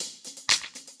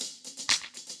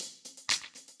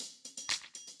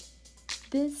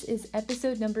This is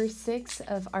episode number 6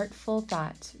 of Artful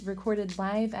Thought, recorded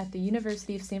live at the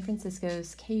University of San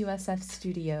Francisco's KUSF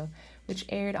studio, which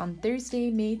aired on Thursday,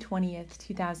 May 20th,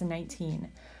 2019.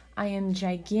 I am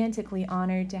gigantically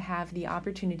honored to have the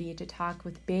opportunity to talk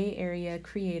with Bay Area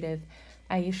creative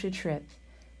Aisha Tripp.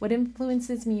 What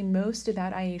influences me most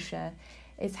about Aisha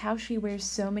is how she wears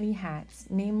so many hats,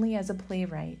 namely as a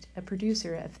playwright, a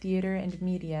producer of theater and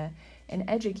media, an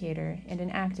educator, and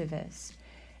an activist.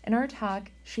 In our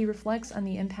talk, she reflects on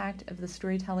the impact of the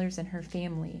storytellers in her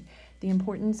family, the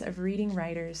importance of reading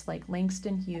writers like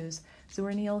Langston Hughes,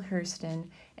 Zora Neale Hurston,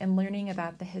 and learning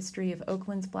about the history of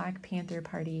Oakland's Black Panther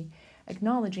Party,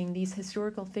 acknowledging these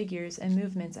historical figures and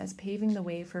movements as paving the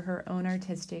way for her own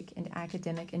artistic and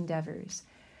academic endeavors.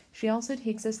 She also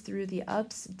takes us through the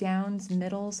ups, downs,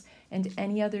 middles, and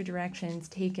any other directions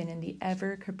taken in the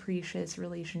ever-capricious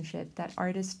relationship that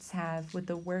artists have with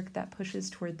the work that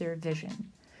pushes toward their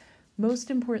vision.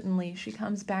 Most importantly, she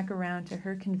comes back around to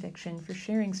her conviction for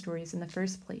sharing stories in the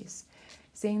first place,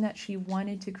 saying that she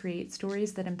wanted to create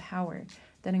stories that empower,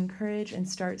 that encourage and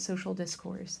start social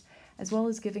discourse, as well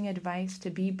as giving advice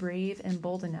to be brave and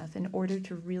bold enough in order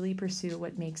to really pursue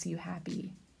what makes you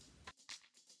happy.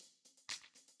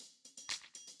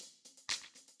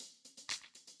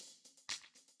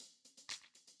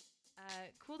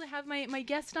 Cool to have my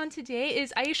guest on today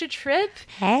is Aisha Tripp.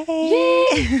 Hey.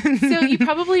 Yay! So you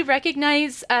probably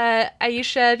recognize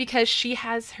Aisha because she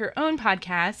has her own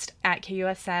podcast at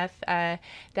KUSF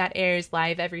that airs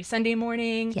live every Sunday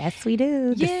morning. Yes, we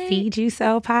do. Yay. The Seed You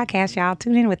Sow podcast. Y'all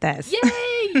tune in with us.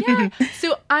 Yay! Yeah.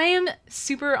 So I am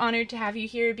super honored to have you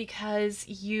here because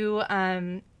you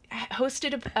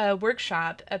hosted a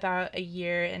workshop about a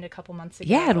year and a couple months ago.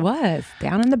 Yeah, it was.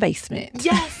 Down in the basement.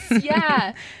 Yes,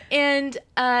 yeah. And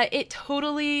it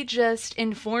totally just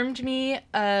informed me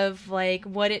of like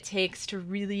what it takes to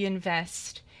really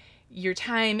invest your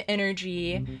time,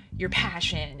 energy, your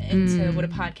passion into what a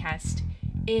podcast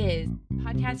is.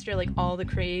 Podcasts are like all the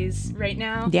craze right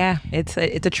now. Yeah, it's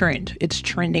a trend. It's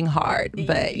trending hard,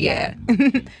 but yeah.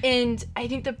 And I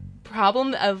think the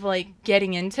problem of like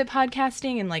getting into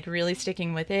podcasting and like really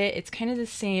sticking with it, it's kind of the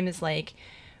same as like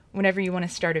whenever you want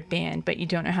to start a band but you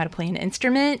don't know how to play an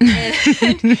instrument, and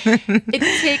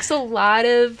it takes a lot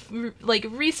of like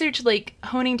research, like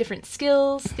honing different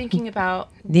skills, thinking about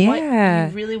what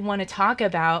you really want to talk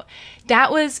about.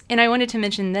 That was, and I wanted to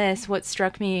mention this, what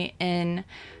struck me in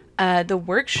the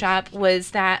workshop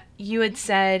was that you had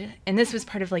said, and this was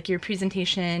part of like your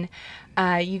presentation,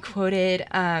 you quoted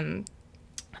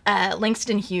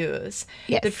Langston Hughes.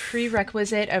 Yes. The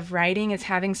prerequisite of writing is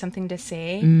having something to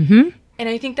say. Mm-hmm. And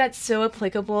I think that's so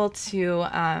applicable to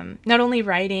not only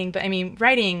writing, but I mean,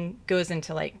 writing goes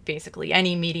into like basically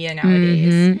any media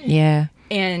nowadays. Mm-hmm. Yeah.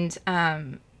 And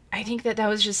I think that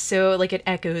was just so like it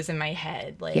echoes in my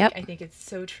head. Like, I think it's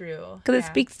so true. Because it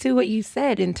speaks to what you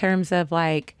said in terms of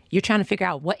like, you're trying to figure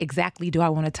out what exactly do I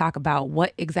want to talk about?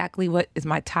 What is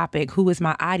my topic? Who is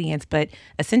my audience? But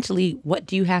essentially, what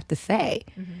do you have to say?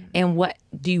 Mm-hmm. And what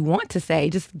do you want to say?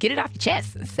 Just get it off your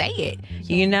chest and say it,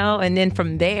 you know? And then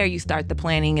from there, you start the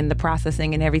planning and the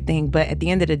processing and everything. But at the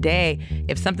end of the day,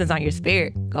 if something's on your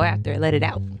spirit, go after it, let it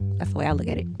out. That's the way I look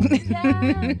at it.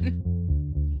 Yeah.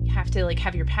 You have to like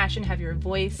have your passion, have your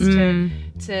voice to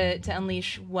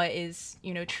unleash what is,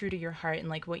 you know, true to your heart and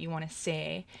like what you want to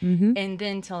say. Mm-hmm. And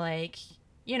then to like,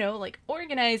 you know, like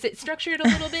organize it, structure it a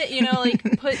little bit, you know,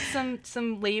 like put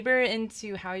some labor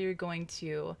into how you're going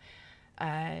to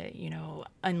you know,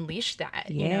 unleash that.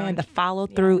 Yeah, you know? and the follow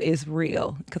through is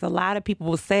real, because a lot of people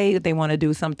will say they want to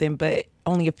do something, but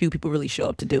only a few people really show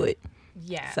up to do it.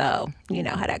 Yeah. So, you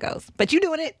know how that goes. But you're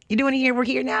doing it. You're doing it here. We're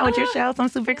here now with your show. So I'm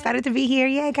super excited to be here.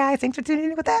 Yeah, guys. Thanks for tuning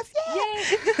in with us.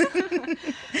 Yay.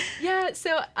 Yeah.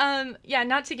 So,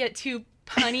 not to get too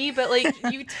punny, but like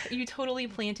you totally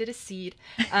planted a seed,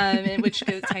 and which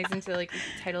ties into like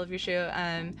the title of your show,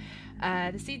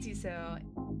 The Seeds You Sow.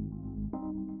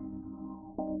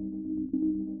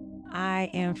 I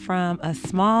am from a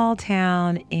small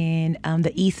town in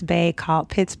the East Bay called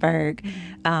Pittsburgh.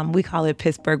 We call it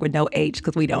Pittsburgh with no H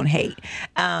because we don't hate.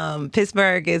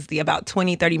 Pittsburgh is about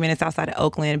 20, 30 minutes outside of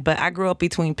Oakland, but I grew up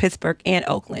between Pittsburgh and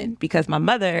Oakland because my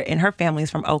mother and her family is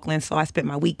from Oakland, so I spent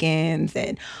my weekends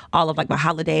and all of like my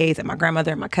holidays at my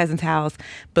grandmother and my cousin's house.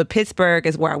 But Pittsburgh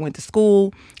is where I went to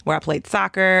school, where I played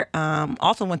soccer.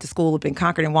 Also went to school up in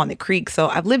Concord and Walnut Creek, so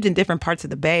I've lived in different parts of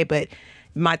the Bay, but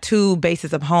my two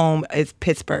bases of home is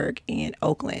Pittsburgh and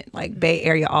Oakland, like Bay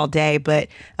Area all day. But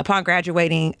upon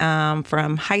graduating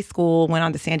from high school, went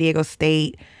on to San Diego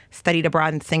State, studied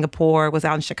abroad in Singapore, was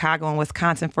out in Chicago and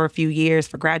Wisconsin for a few years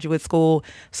for graduate school.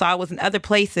 So I was in other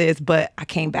places, but I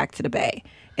came back to the Bay.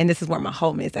 And this is where my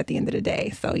home is at the end of the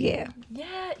day. So, yeah.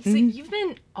 Yeah. So you've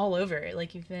been all over.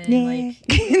 Like, you've been,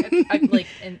 like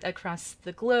across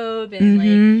the globe and,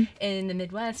 like, in the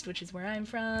Midwest, which is where I'm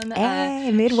from.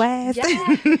 Hey, Midwest.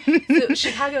 Yeah. So,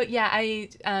 Chicago, I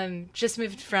just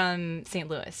moved from St.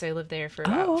 Louis. So I lived there for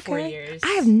about 4 years.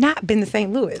 I have not been to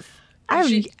St. Louis.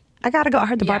 I got to go. I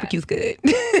heard the barbecue's good.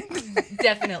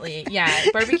 Definitely. Yeah.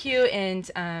 Barbecue and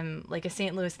like a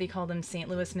St. Louis, they call them St.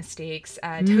 Louis mistakes,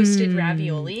 toasted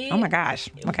ravioli. Oh my gosh.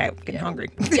 Okay. I'm getting hungry.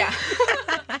 Yeah.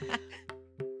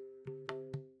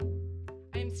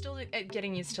 I'm still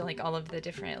getting used to like all of the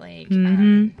different like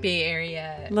Bay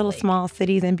Area. Little small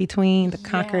cities in between, the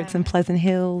Concords and Pleasant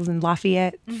Hills and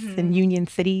Lafayette and Union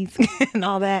cities and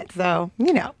all that. So,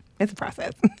 it's a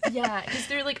process. Yeah, because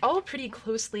they're like all pretty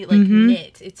closely like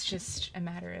knit. It's just a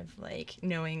matter of like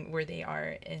knowing where they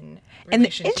are in relation. And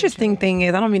the interesting thing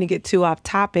is, I don't mean to get too off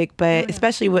topic, but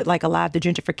especially with like a lot of the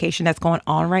gentrification that's going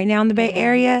on right now in the Bay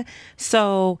Area.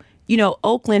 So,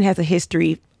 Oakland has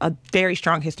a very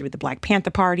strong history with the Black Panther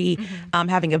Party,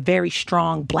 having a very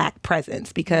strong Black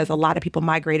presence because a lot of people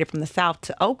migrated from the South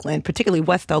to Oakland, particularly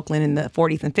West Oakland in the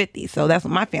 40s and 50s. So that's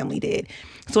what my family did.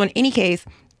 So in any case,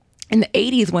 in the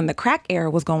 80s, when the crack era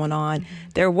was going on,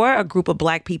 there were a group of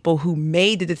Black people who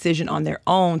made the decision on their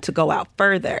own to go out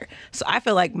further. So I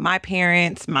feel like my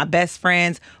parents, my best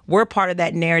friends, were part of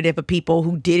that narrative of people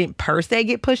who didn't per se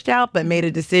get pushed out, but made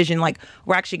a decision like,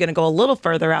 we're actually going to go a little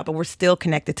further out, but we're still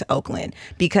connected to Oakland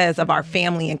because of our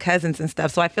family and cousins and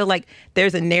stuff. So I feel like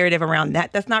there's a narrative around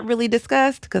that that's not really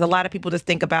discussed because a lot of people just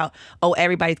think about,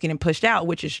 everybody's getting pushed out,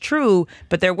 which is true.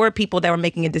 But there were people that were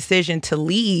making a decision to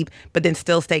leave, but then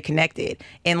still stay connected.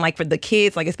 And like for the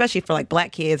kids, like especially for like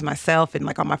Black kids, myself and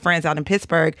like all my friends out in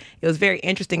Pittsburgh, it was very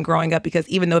interesting growing up because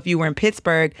even though if you were in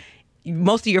Pittsburgh,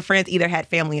 most of your friends either had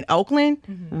family in Oakland,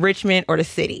 Richmond, or the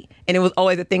city. And it was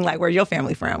always a thing like, where's your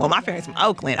family from? Well, my family's from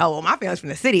Oakland. Oh, well, my family's from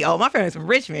the city. Oh, my family's from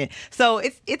Richmond. So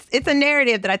it's a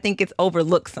narrative that I think gets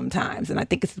overlooked sometimes. And I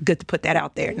think it's good to put that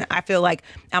out there. And I feel like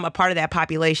I'm a part of that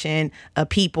population of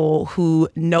people who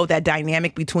know that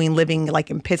dynamic between living like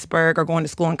in Pittsburgh or going to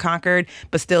school in Concord,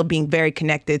 but still being very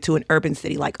connected to an urban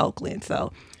city like Oakland.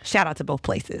 So shout out to both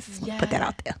places. Put that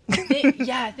out there.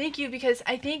 Thank you. Because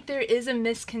I think there is a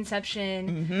misconception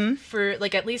for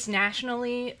like at least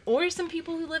nationally or some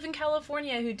people who live in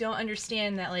California who don't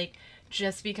understand that like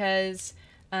just because,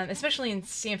 especially in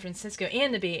San Francisco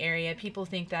and the Bay Area, people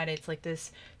think that it's like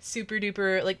this super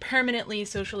duper like permanently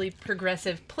socially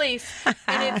progressive place.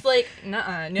 And it's like, no.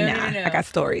 I got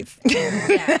stories.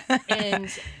 And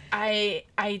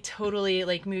I totally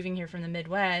like moving here from the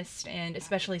Midwest and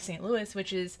especially St. Louis,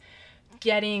 which is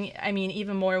getting,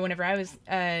 even more whenever I was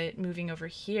moving over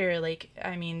here,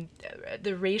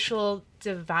 the racial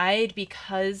divide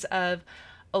because of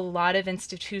a lot of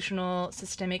institutional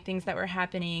systemic things that were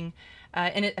happening.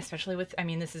 And especially with,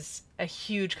 this is a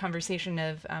huge conversation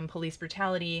of police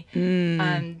brutality.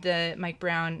 The Mike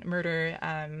Brown murder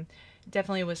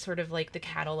definitely was sort of like the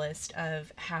catalyst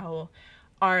of how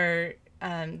our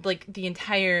the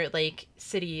entire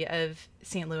city of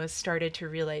St. Louis started to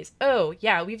realize, oh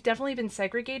yeah, we've definitely been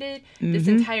segregated this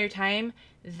entire time.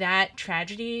 That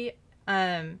tragedy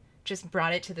just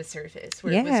brought it to the surface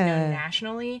where it was known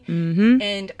nationally.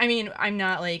 And I'm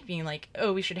not being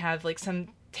oh, we should have some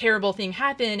terrible thing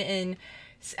happen in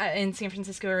San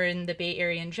Francisco or in the Bay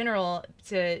Area in general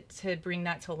to bring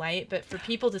that to light, but for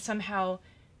people to somehow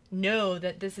know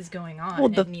that this is going on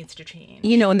and it needs to change.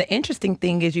 And the interesting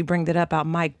thing is you bring that up about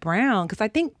Mike Brown, because I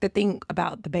think the thing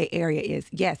about the Bay Area is,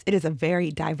 yes, it is a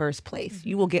very diverse place.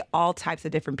 You will get all types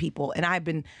of different people. And I've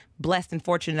been blessed and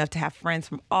fortunate enough to have friends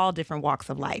from all different walks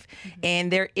of life.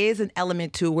 And there is an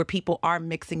element to where people are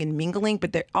mixing and mingling,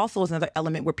 but there also is another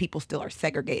element where people still are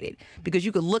segregated. Because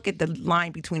you could look at the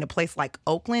line between a place like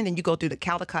Oakland and you go through the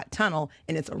Caldecott Tunnel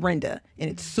and it's Orinda and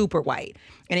it's super white.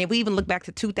 And if we even look back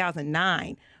to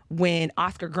 2009, when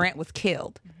Oscar Grant was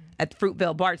killed at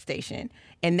Fruitvale BART station,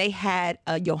 and they had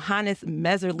a Johannes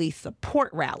Meserly support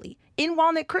rally in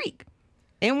Walnut Creek.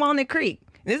 This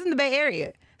is in the Bay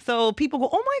Area. So people go,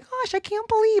 oh my gosh, I can't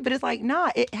believe it. It's like,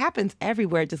 nah, it happens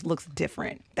everywhere. It just looks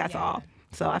different. That's all.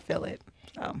 So I feel it.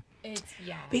 So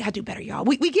we gotta do better, y'all.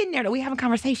 We getting there though. We having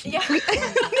conversations. Yeah.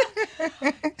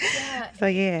 So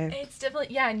yeah. It's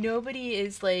definitely, nobody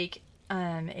is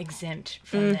exempt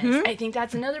from this. I think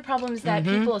that's another problem, is that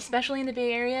people, especially in the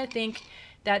Bay Area, think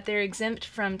that they're exempt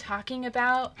from talking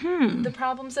about the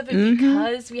problems of it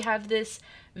because we have this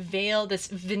veil, this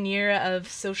veneer of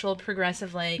social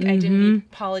progressive identity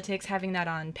politics, having that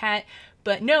on pat.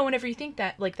 But no, whenever you think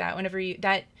that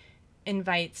that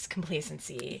invites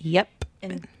complacency. Yep.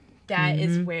 And that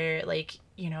is where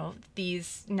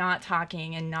these not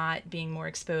talking and not being more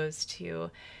exposed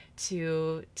to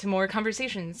more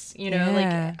conversations,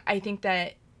 I think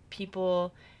that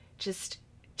people just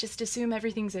assume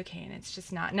everything's okay, and it's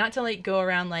just not to go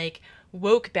around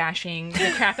woke bashing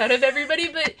the crap out of everybody,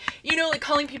 but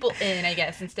calling people in, I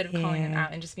guess, instead of calling them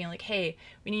out, and just being hey,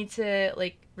 we need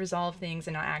to resolve things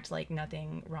and not act like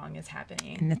nothing wrong is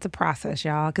happening. And it's a process,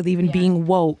 y'all, because even being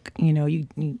woke, you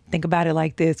think about it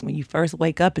like this: when you first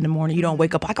wake up in the morning, you don't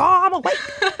wake up oh, I'm awake.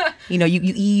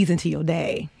 you ease into your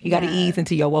day. You got to ease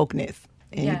into your wokeness.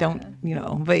 And you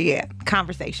don't, but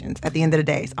conversations. At the end of the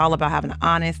day, it's all about having an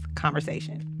honest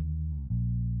conversation.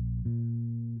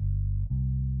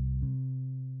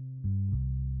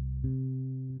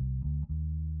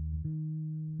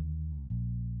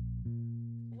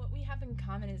 What we have in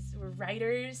common is we're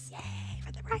writers. Yay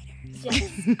for the writers.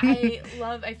 Yes,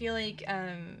 I feel like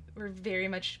we're very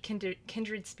much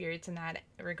kindred spirits in that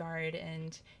regard.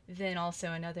 And then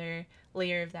also another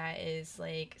layer of that is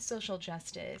social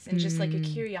justice and just a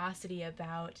curiosity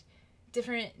about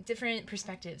different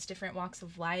perspectives, different walks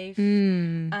of life.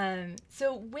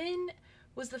 So when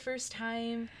was the first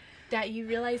time that you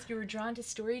realized you were drawn to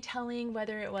storytelling,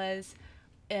 whether it was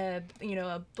a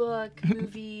book,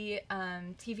 movie,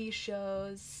 TV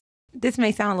shows? This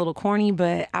may sound a little corny,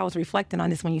 but I was reflecting on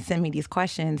this when you sent me these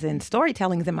questions, and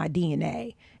storytelling is in my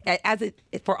DNA, as it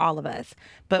for all of us.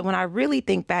 But when I really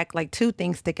think back, two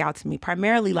things stick out to me,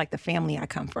 primarily the family I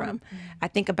come from. I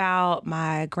think about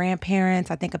my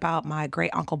grandparents. I think about my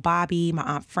great uncle Bobby, my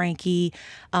aunt Frankie,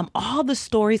 all the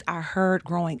stories I heard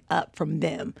growing up from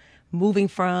them, moving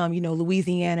from,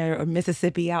 Louisiana or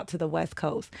Mississippi out to the West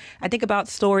Coast. I think about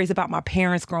stories about my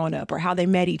parents growing up or how they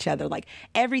met each other.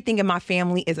 Everything in my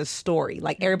family is a story.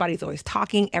 Everybody's always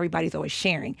talking, everybody's always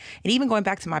sharing. And even going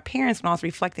back to my parents, when I was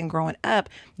reflecting growing up,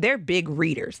 they're big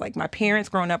readers. My parents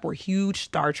growing up were huge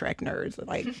Star Trek nerds.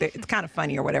 It's kind of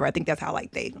funny or whatever. I think that's how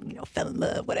they, fell in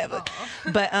love, whatever.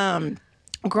 Aww. But,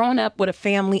 growing up with a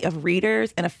family of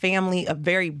readers and a family of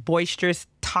very boisterous,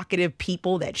 talkative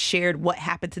people that shared what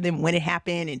happened to them when it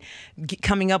happened, and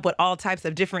coming up with all types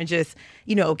of different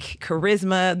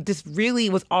charisma, this really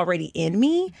was already in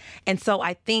me. And so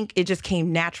I think it just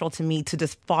came natural to me to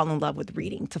just fall in love with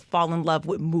reading, to fall in love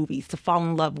with movies, to fall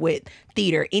in love with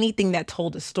theater, anything that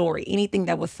told a story, anything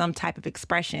that was some type of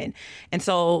expression. And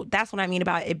so that's what I mean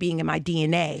about it being in my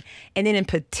DNA. And then in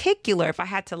particular, if I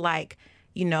had to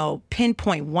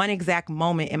pinpoint one exact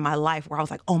moment in my life where I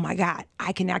was oh my God,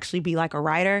 I can actually be like a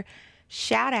writer.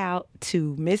 Shout out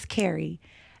to Miss Carrie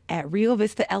at Rio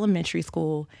Vista Elementary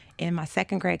School in my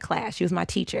second grade class. She was my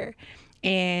teacher.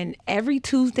 And every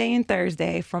Tuesday and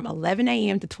Thursday from 11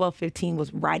 a.m. to 12:15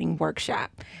 was writing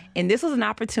workshop. And this was an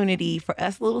opportunity for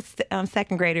us little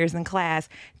second graders in class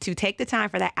to take the time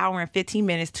for that hour and 15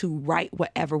 minutes to write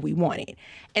whatever we wanted.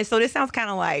 And so this sounds kind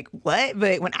of what?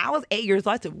 But when I was 8 years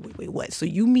old, I said, wait, what? So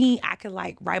you mean I could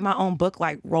write my own book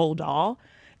like Roald Dahl?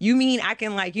 You mean I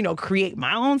can create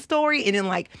my own story? And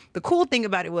then the cool thing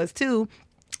about it was too,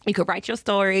 you could write your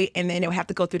story, and then it would have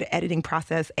to go through the editing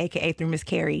process, aka through Miss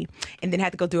Carrie, and then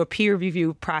have to go through a peer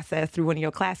review process through one of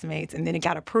your classmates, and then it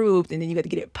got approved, and then you got to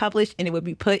get it published, and it would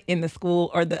be put in the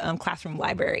school or the classroom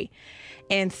library.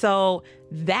 And so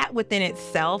that within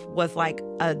itself was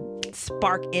a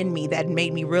spark in me that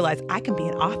made me realize I can be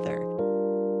an author.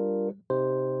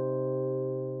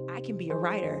 I can be a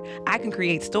writer. I can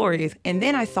create stories. And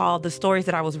then I saw the stories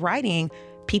that I was writing,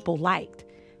 people liked.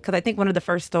 Because I think one of the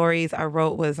first stories I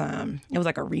wrote was, it was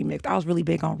a remix. I was really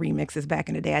big on remixes back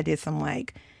in the day. I did some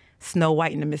Snow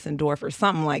White and the Missing Dwarf or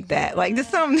something like that.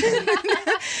 Just something.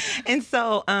 And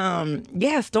so,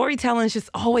 storytelling's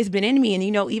just always been in me. And,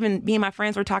 even me and my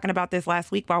friends were talking about this last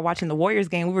week while watching the Warriors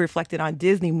game. We reflected on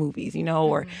Disney movies,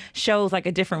 or shows like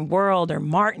A Different World or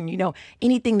Martin,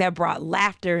 anything that brought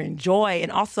laughter and joy,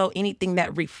 and also anything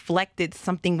that reflected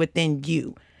something within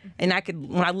you. And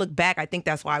when I look back, I think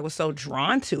that's why I was so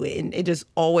drawn to it. And it just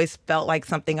always felt like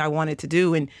something I wanted to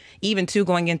do. And even too,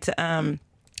 going into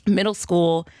middle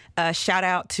school, shout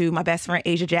out to my best friend,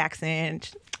 Asia Jackson.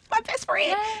 My best friend.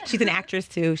 Yeah. She's an actress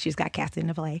too. She's got casted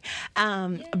in a play.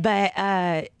 But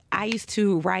I used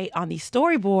to write on these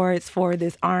storyboards for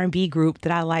this R&B group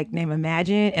that I like named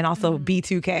Imagine, and also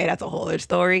B2K. That's a whole other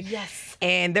story. Yes.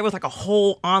 And there was like a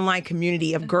whole online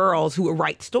community of girls who would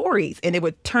write stories, and it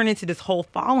would turn into this whole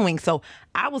following. So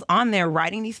I was on there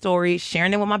writing these stories,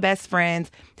 sharing them with my best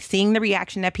friends, seeing the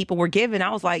reaction that people were giving.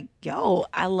 I was like, yo,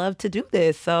 I love to do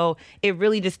this. So it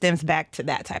really just stems back to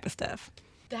that type of stuff.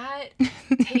 That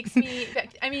takes me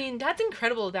back. I mean, that's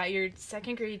incredible that your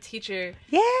second grade teacher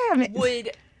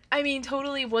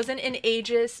totally wasn't an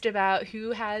ageist about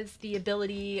who has the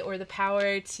ability or the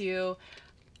power to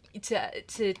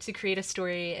create a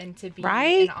story and to be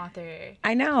an author.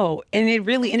 I know. And it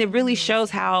really shows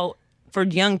how for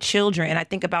young children, and I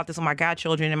think about this with my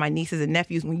godchildren and my nieces and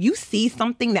nephews, when you see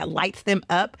something that lights them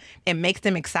up and makes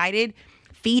them excited,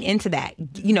 feed into that,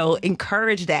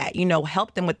 encourage that,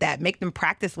 help them with that, make them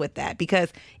practice with that,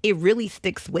 because it really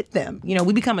sticks with them.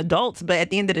 We become adults, but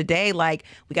at the end of the day, like,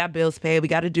 we got bills to pay, we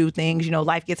got to do things,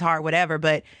 life gets hard, whatever.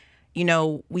 But,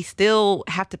 we still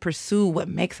have to pursue what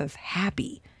makes us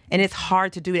happy. And it's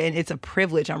hard to do that. And it's a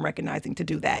privilege I'm recognizing to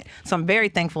do that. So I'm very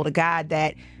thankful to God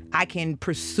that I can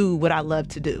pursue what I love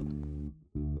to do.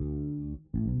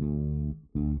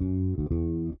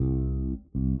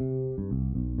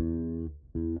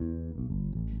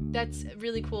 That's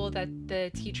really cool that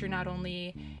the teacher not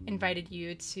only invited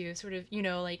you to sort of,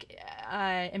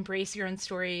 embrace your own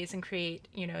stories and create,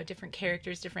 different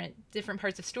characters, different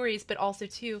parts of stories, but also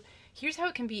too, here's how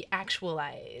it can be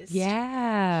actualized.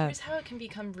 Yeah. Here's how it can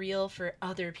become real for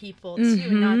other people too,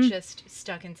 and not just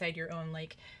stuck inside your own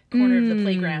corner of the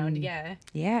playground. Yeah.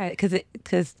 Yeah,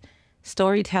 because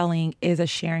storytelling is a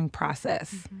sharing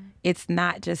process. It's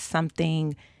not just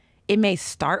something. It may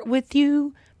start with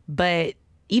you, but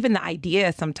even the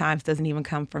idea sometimes doesn't even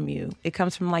come from you. It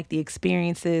comes from the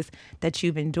experiences that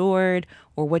you've endured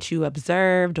or what you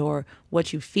observed or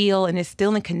what you feel. And it's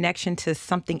still in connection to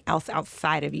something else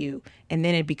outside of you. And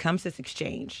then it becomes this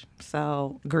exchange.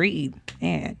 So agreed.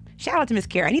 And shout out to Miss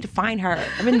Kara. I need to find her.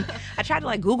 I tried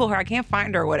to Google her. I can't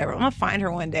find her or whatever. I'm going to find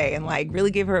her one day and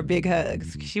really give her a big hug.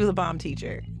 She was a bomb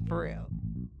teacher, for real.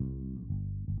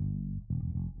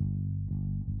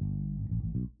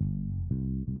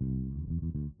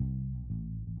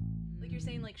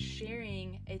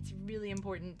 Sharing, it's really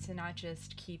important to not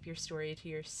just keep your story to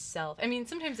yourself. I mean,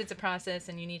 sometimes it's a process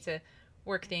and you need to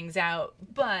work things out,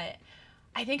 but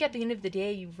I think at the end of the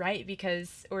day, you write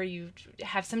or you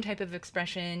have some type of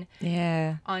expression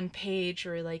on page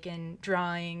or in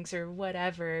drawings or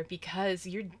whatever, because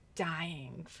you're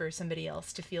dying for somebody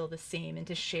else to feel the same and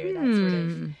to share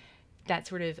that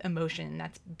sort of emotion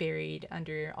that's buried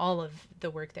under all of the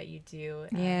work that you do.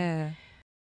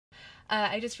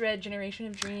 I just read Generation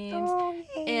of Dreams,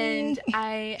 and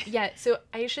so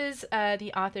Aisha's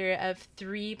the author of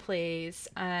 3 plays,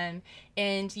 and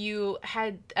you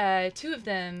had 2 of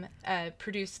them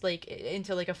produced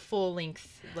into a full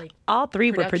length all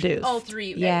 3 were produced. All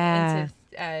 3 into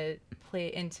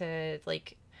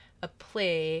a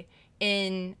play.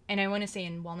 And I want to say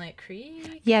in Walnut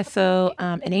Creek? Yeah, so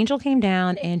An Angel Came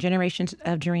Down and Generations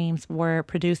of Dreams were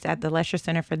produced at the Lesher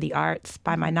Center for the Arts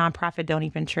by my nonprofit Don't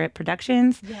Even Trip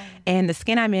Productions. Yeah. And The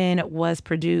Skin I'm In was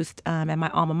produced at my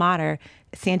alma mater,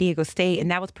 San Diego State, and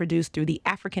that was produced through the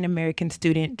African American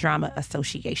Student Drama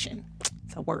Association.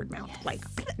 It's a word mouth. Yes.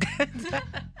 So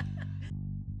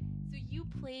you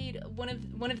played one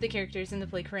of the characters in the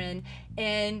play, Corinne,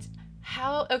 and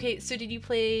so did you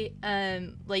play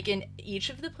in each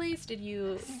of the plays?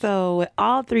 So with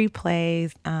all 3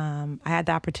 plays, I had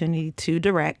the opportunity to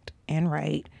direct and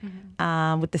write.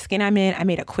 With The Skin I'm In, I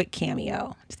made a quick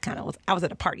cameo. I was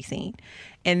at a party scene.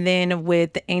 And then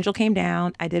with The Angel Came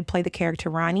Down, I did play the character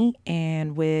Ronnie,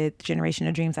 and with Generation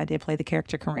of Dreams, I did play the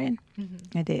character Corinne.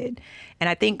 I did. And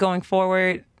I think going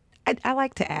forward, I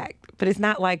like to act, but it's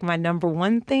not my number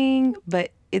one thing, but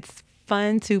it's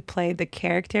fun to play the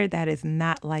character that is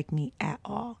not like me at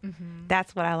all.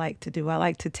 That's what I like to do. I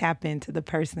like to tap into the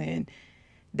person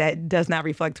that does not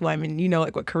reflect who I'm in,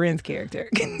 what Corinne's character.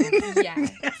 Yeah.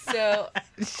 So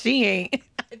she ain't.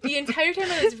 The entire time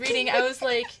I was reading, I was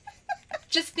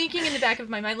just thinking in the back of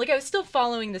my mind, I was still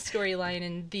following the storyline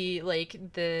and the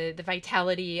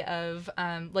vitality of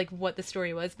what the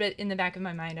story was, but in the back of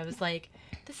my mind, I was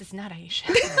this is not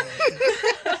Aisha.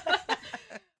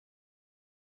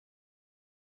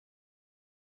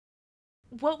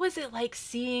 What was it like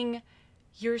seeing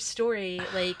your story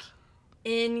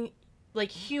in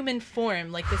human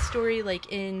form, the story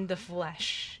in the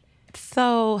flesh?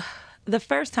 So the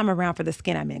first time around for The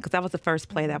Skin I'm In, because that was the first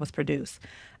play that was produced,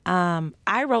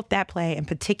 I wrote that play in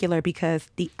particular because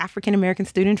the African American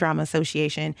Student Drama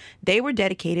Association, they were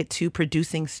dedicated to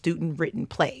producing student-written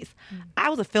plays. I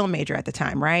was a film major at the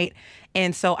time, right?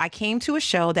 And so I came to a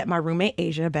show that my roommate,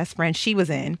 Asia, best friend, she was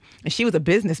in. And she was a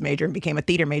business major and became a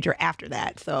theater major after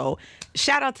that. So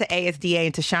shout out to ASDA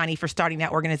and to Shani for starting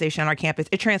that organization on our campus.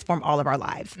 It transformed all of our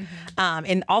lives.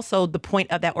 And also the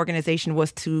point of that organization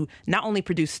was to not only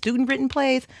produce student-written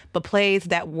plays, but plays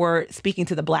that were speaking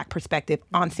to the Black perspective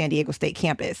on San Diego State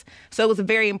campus. So it was a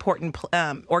very important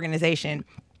organization.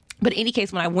 But in any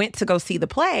case, when I went to go see the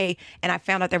play and I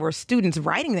found out there were students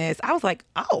writing this, I was like,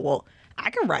 oh, well, I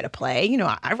can write a play. You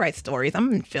know, I write stories.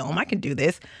 I'm in film. I can do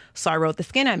this. So I wrote The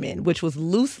Skin I'm In, which was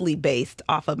loosely based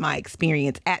off of my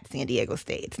experience at San Diego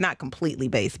State. It's not completely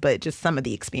based, but just some of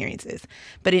the experiences.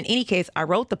 But in any case, I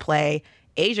wrote the play.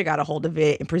 Asia got a hold of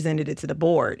it and presented it to the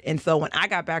board. And so when I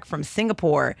got back from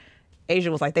Singapore,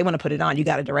 Asia was like, they want to put it on. You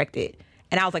got to direct it.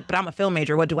 And I was like, but I'm a film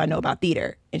major. What do I know about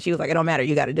theater? And she was like, it don't matter.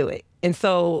 You got to do it. And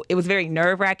so it was very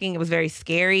nerve-wracking. It was very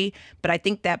scary. But I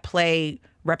think that play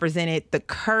represented the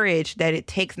courage that it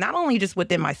takes, not only just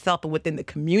within myself, but within the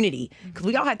community. Because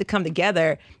we all had to come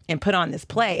together and put on this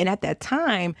play. And at that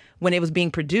time, when it was being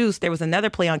produced, there was another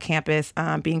play on campus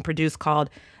being produced called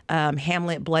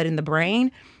Hamlet, Blood in the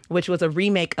Brain, which was a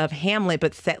remake of Hamlet,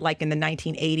 but set like in the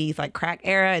 1980s, like crack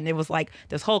era. And it was like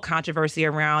this whole controversy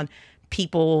around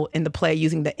people in the play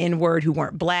using the N-word who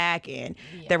weren't Black. And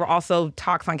there were also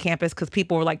talks on campus because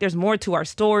people were like, there's more to our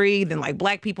story than like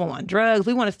Black people on drugs.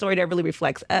 We want a story that really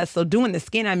reflects us. So doing The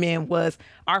Skin I'm In was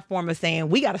our form of saying,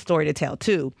 we got a story to tell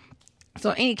too.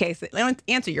 So in any case, let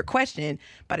me answer your question.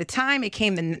 By the time it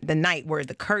came the night where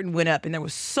the curtain went up, and there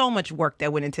was so much work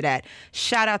that went into that,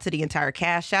 shout out to the entire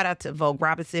cast. Shout out to Vogue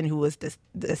Robinson, who was the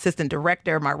assistant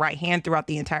director, my right hand throughout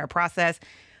the entire process.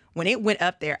 When it went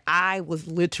up there, I was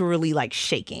literally like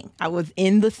shaking. I was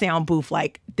in the sound booth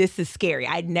like, this is scary.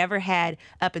 I'd never had,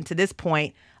 up until this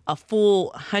point, a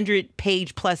full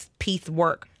 100-page plus piece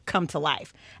work come to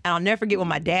life. And I'll never forget when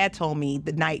my dad told me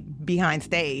the night behind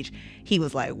stage, he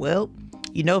was like, well,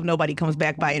 you know, if nobody comes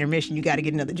back by intermission, you got to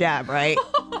get another job, right?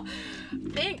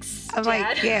 Thanks, I was Dad.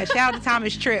 like, yeah, shout out to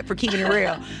Thomas Tripp for keeping it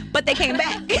real. But they came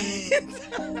back.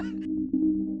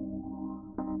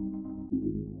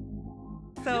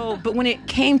 So, but when it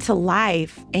came to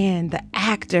life and the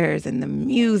actors and the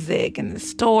music and the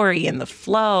story and the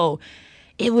flow,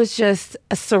 it was just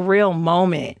a surreal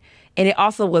moment. And it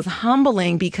also was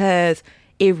humbling because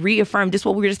it reaffirmed just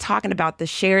what we were just talking about, the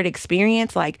shared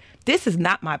experience. Like, this is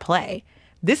not my play.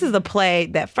 This is a play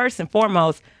that first and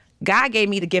foremost, God gave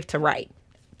me the gift to write.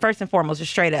 First and foremost,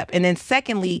 just straight up. And then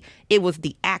secondly, it was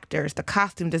the actors, the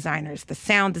costume designers, the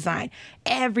sound design,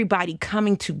 everybody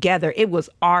coming together. It was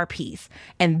our piece.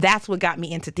 And that's what got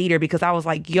me into theater, because I was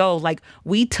like, yo, like,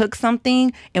 we took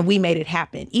something and we made it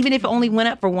happen. Even if it only went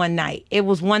up for one night, it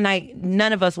was one night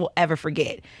none of us will ever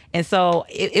forget. And so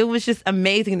it was just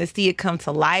amazing to see it come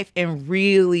to life and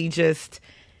really just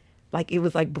like, it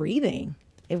was like breathing.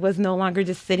 It was no longer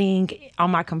just sitting on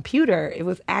my computer. It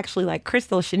was actually like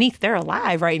Crystal, Shanice, they're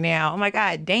alive right now. Oh my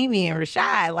God, Damien,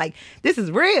 Rashad, like, this is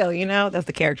real, you know? That's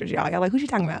the characters, y'all. Y'all like, who's she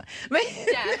talking about?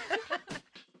 Yeah.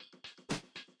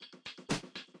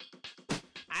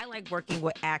 I like working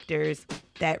with actors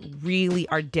that really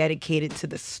are dedicated to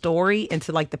the story and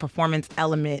to like the performance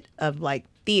element of like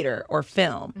theater or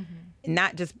film. Mm-hmm.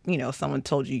 Not just, you know, someone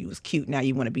told you was cute, now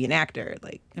you want to be an actor.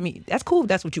 Like, I mean, that's cool if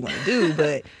that's what you want to do,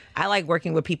 but I like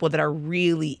working with people that are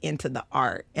really into the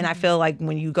art. And I feel like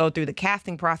when you go through the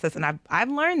casting process, and I've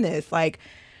learned this, like,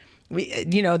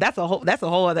 you know, that's a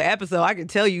whole other episode. I could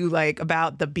tell you like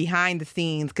about the behind the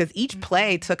scenes, because each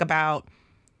play took about,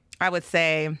 I would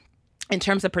say, in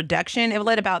terms of production, it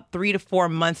led about 3 to 4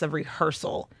 months of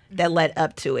rehearsal that led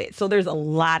up to it. So there's a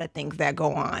lot of things that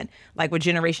go on. Like with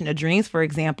Generation of Dreams, for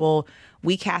example,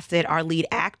 we casted our lead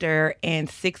actor, and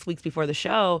 6 weeks before the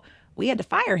show, we had to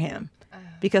fire him.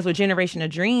 Because with Generation of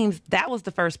Dreams, that was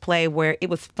the first play where it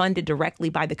was funded directly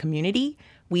by the community.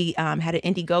 We had an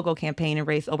Indiegogo campaign and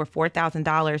raised over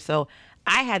 $4,000. So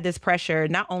I had this pressure,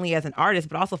 not only as an artist,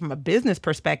 but also from a business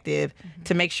perspective,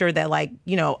 to make sure that, like,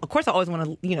 you know, of course I always want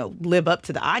to, you know, live up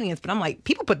to the audience, but I'm like,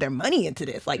 people put their money into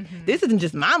this. Like, this isn't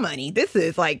just my money. This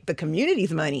is like the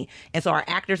community's money. And so our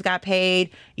actors got paid,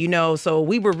 you know, so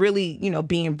we were really, you know,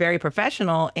 being very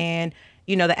professional. And,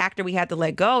 you know, the actor we had to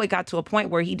let go, it got to a point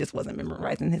where he just wasn't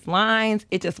memorizing his lines.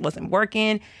 It just wasn't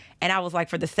working. And I was like,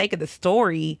 for the sake of the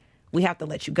story, we have to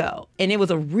let you go. And it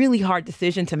was a really hard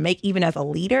decision to make, even as a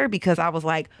leader, because I was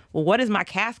like, well, what is my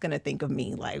cast going to think of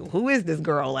me? Like, who is this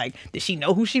girl? Like, does she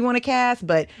know who she want to cast?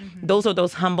 But those are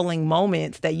those humbling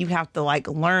moments that you have to like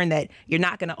learn that you're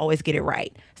not going to always get it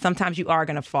right. Sometimes you are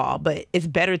going to fall, but it's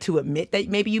better to admit that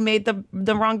maybe you made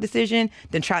the wrong decision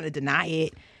than try to deny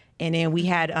it. And then we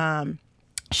had,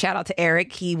 shout out to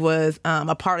Eric. He was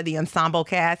a part of the ensemble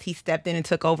cast. He stepped in and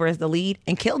took over as the lead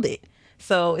and killed it.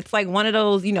 So it's like one of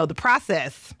those, you know, the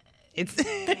process. It's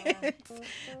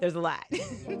there's a lot.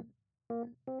 It's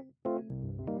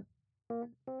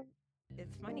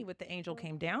funny with the Angel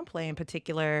Came Down play in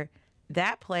particular.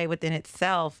 That play within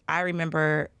itself, I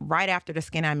remember right after The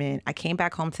Skin I'm In, I came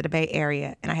back home to the Bay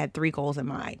Area and I had 3 goals in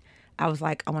mind. I was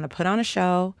like, I want to put on a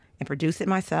show and produce it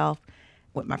myself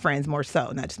with my friends more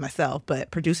so, not just myself, but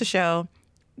produce a show,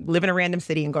 live in a random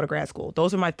city, and go to grad school.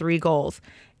 Those are my 3 goals.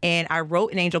 And I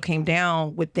wrote An Angel Came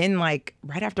Down within like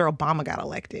right after Obama got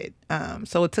elected.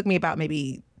 So it took me about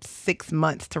maybe 6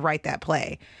 months to write that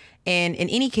play. And in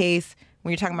any case,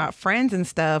 when you're talking about friends and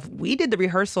stuff, we did the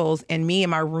rehearsals, and me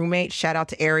and my roommate, shout out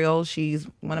to Ariel, she's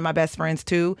one of my best friends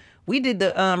too. We did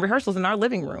the rehearsals in our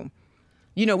living room.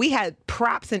 You know, we had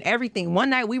props and everything.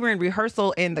 One night we were in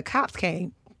rehearsal and the cops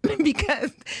came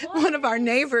because one of our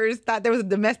neighbors thought there was a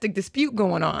domestic dispute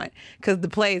going on because the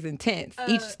play is intense.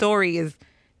 Each story is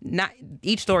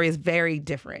very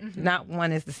different. Not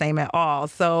one is the same at all.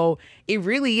 So it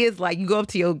really is like you go up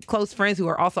to your close friends who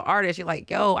are also artists. You're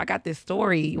like, yo, I got this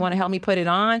story. You want to help me put it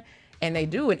on? And they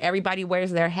do, and everybody wears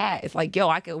their hat. It's like, yo,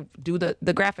 I could do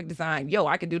the graphic design. Yo,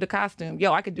 I could do the costume.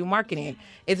 Yo, I could do marketing.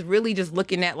 It's really just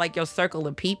looking at like your circle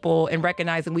of people and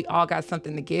recognizing we all got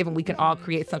something to give and we can all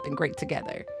create something great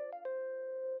together.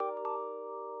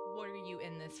 What are you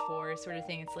in this for, sort of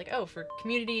thing? It's like, oh, for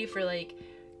community, for like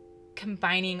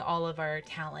combining all of our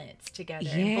talents together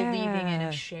and believing in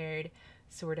a shared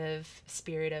sort of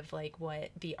spirit of like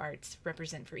what the arts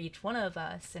represent for each one of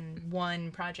us and one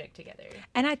project together.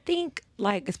 And I think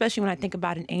like, especially when I think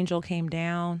about An Angel Came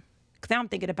Down, because now I'm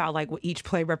thinking about like what each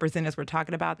play represents as we're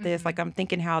talking about this. Like I'm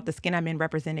thinking how The Skin I'm In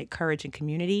represented courage and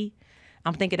community.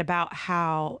 I'm thinking about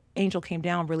how Angel Came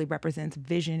Down really represents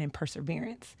vision and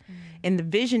perseverance. And the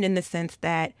vision in the sense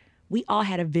that we all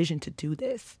had a vision to do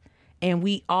this. And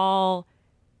we all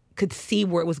could see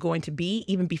where it was going to be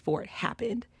even before it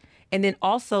happened. And then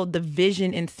also the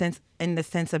vision in the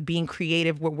sense of being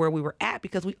creative where we were at,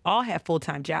 because we all have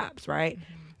full-time jobs, right?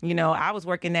 You know, I was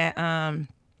working at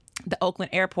the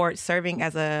Oakland airport serving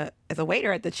as a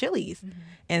waiter at the Chili's.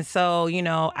 And so, you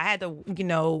know, I had to, you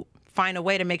know, find a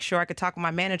way to make sure I could talk with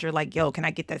my manager like, yo, can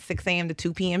I get that 6 a.m. to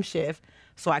 2 p.m. shift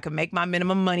so I could make my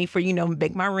minimum money for, you know,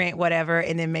 make my rent, whatever,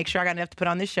 and then make sure I got enough to put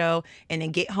on the show and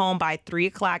then get home by 3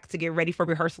 o'clock to get ready for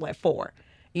rehearsal at 4.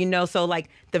 You know, so like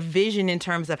the vision in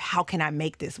terms of how can I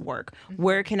make this work?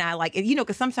 Where can I like, you know,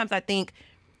 because sometimes I think,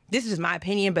 this is just my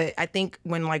opinion, but I think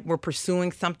when like we're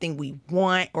pursuing something we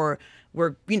want or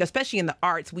we're, you know, especially in the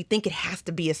arts, we think it has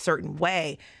to be a certain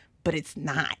way, but it's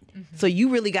not. So you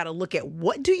really got to look at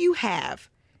what do you have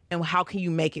and how can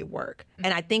you make it work?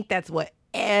 And I think that's what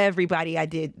everybody I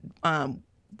did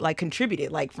like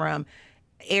contributed, like from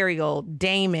Ariel,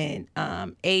 Damon,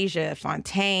 Asia,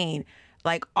 Fontaine,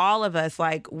 like all of us,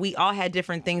 like we all had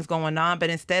different things going on,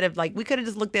 but instead of like, we could have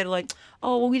just looked at it like,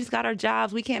 oh, well, we just got our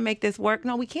jobs. We can't make this work.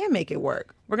 No, we can make it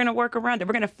work. We're going to work around it.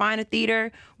 We're going to find a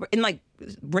theater. And like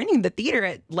renting the theater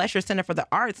at Lesher Center for the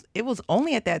Arts, it was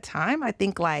only at that time, I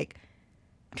think like,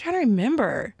 I'm trying to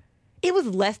remember, it was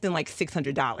less than like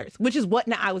 $600, which is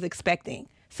what I was expecting.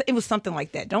 So it was something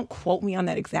like that. Don't quote me on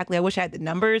that exactly. I wish I had the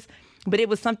numbers, but it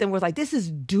was something where like, this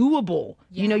is doable.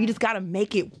 Yeah. You know, you just got to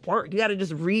make it work. You got to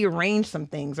just rearrange some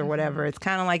things or whatever. It's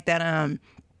kind of like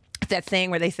that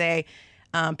saying where they say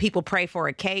people pray for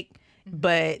a cake,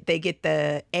 but they get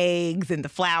the eggs and the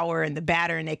flour and the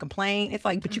batter and they complain. It's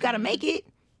like, but you got to make it,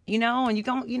 you know, and you're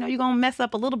going to mess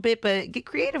up a little bit, but get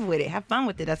creative with it. Have fun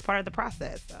with it. That's part of the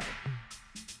process. So.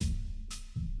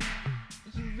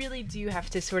 Really do have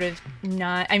to sort of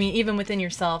not, I mean, even within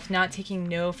yourself, not taking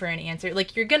no for an answer.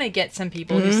 Like, you're going to get some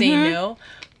people who say no,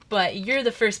 but you're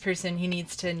the first person who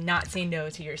needs to not say no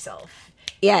to yourself.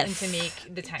 Yes. And to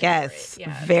make the time yes. for it.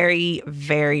 Yeah. Very,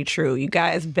 very true. You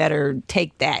guys better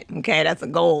take that. Okay. That's a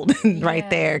gold right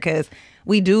there. Because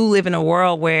we do live in a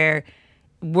world where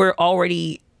we're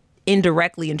already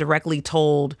indirectly and directly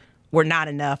told we're not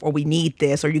enough, or we need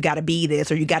this, or you got to be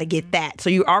this, or you got to get that. So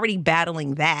you're already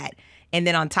battling that. And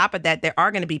then on top of that, there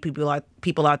are going to be people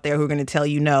out there who are going to tell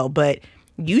you no. But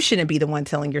you shouldn't be the one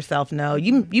telling yourself no.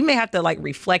 You may have to like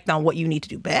reflect on what you need to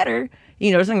do better.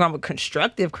 There's nothing wrong with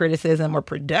constructive criticism or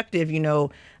productive,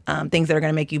 things that are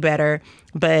going to make you better.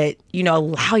 But,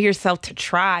 allow yourself to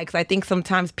try. Because I think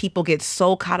sometimes people get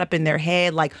so caught up in their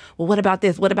head, like, well, what about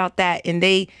this? What about that? And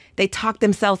they talk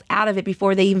themselves out of it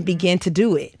before they even begin to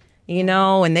do it,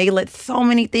 and they let so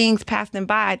many things pass them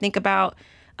by. I think about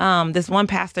this one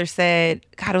pastor said,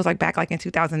 God, it was like back like in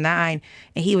 2009.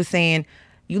 And he was saying,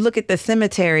 you look at the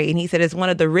cemetery, and he said it's one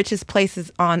of the richest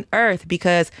places on earth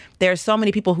because there are so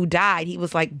many people who died. He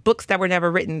was like, books that were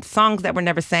never written, songs that were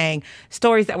never sang,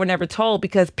 stories that were never told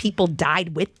because people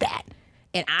died with that.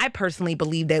 And I personally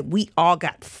believe that we all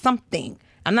got something.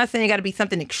 I'm not saying it got to be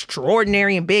something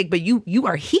extraordinary and big, but you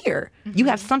are here. Mm-hmm. You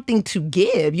have something to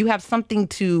give. You have something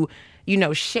to,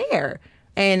 share.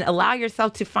 And allow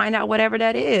yourself to find out whatever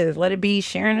that is. Let it be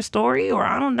sharing a story or,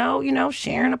 I don't know,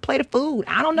 sharing a plate of food.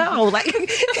 I don't know, like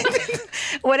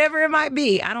whatever it might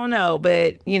be. I don't know.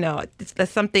 But,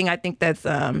 that's something I think that's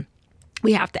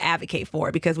we have to advocate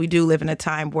for because we do live in a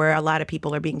time where a lot of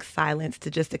people are being silenced to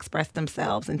just express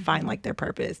themselves and find like their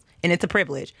purpose. And it's a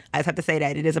privilege. I just have to say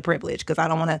that it is a privilege because I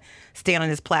don't want to stand on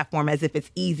this platform as if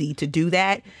it's easy to do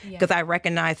that because I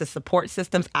recognize the support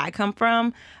systems I come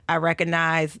from. I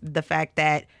recognize the fact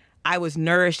that I was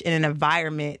nourished in an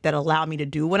environment that allowed me to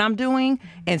do what I'm doing.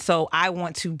 And so I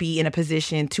want to be in a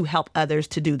position to help others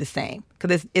to do the same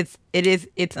because it's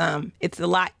a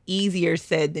lot easier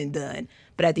said than done.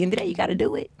 But at the end of the day, you got to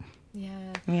do it.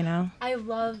 Yeah. I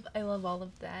love all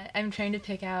of that. I'm trying to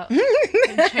pick out,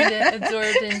 I'm trying to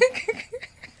absorb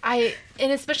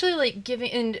and especially like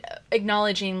giving and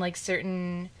acknowledging like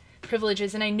certain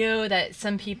privileges. And I know that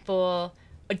some people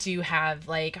do have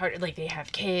like they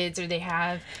have kids or they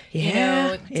have,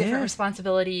 different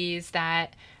responsibilities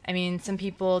that, some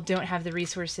people don't have the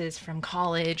resources from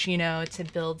college, to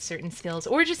build certain skills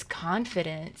or just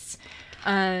confidence.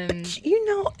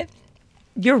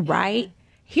 You're right.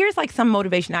 Here's like some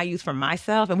motivation I use for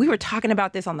myself. And we were talking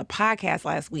about this on the podcast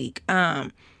last week.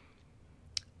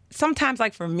 Sometimes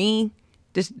like for me,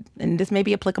 this may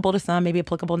be applicable to some, maybe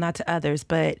applicable not to others,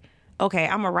 but okay,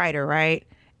 I'm a writer, right?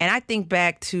 And I think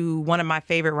back to one of my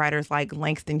favorite writers like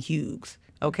Langston Hughes,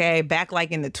 okay? Back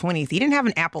like in the 20s, he didn't have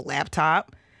an Apple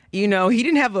laptop. He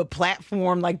didn't have a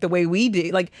platform like the way we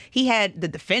did. Like he had the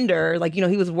Defender, like, he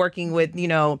was working with,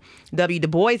 W. Du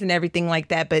Bois and everything like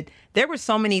that. But there were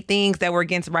so many things that were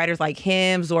against writers like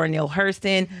him, Zora Neale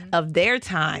Hurston of their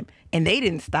time. And they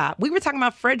didn't stop. We were talking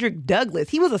about Frederick Douglass.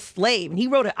 He was a slave and he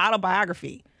wrote an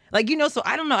autobiography. Like, so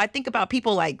I don't know. I think about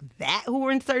people like that who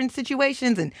were in certain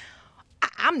situations and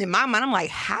I'm in my mind, I'm like,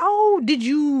 how did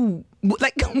you,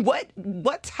 like,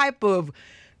 what type of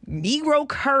Negro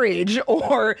courage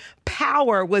or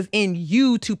power was in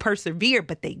you to persevere?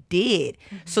 But they did.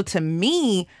 So to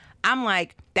me, I'm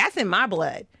like, that's in my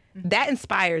blood. That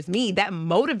inspires me. That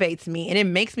motivates me. And it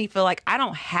makes me feel like I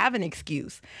don't have an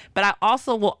excuse. But I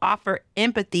also will offer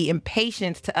empathy and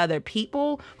patience to other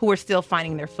people who are still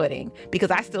finding their footing because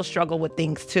I still struggle with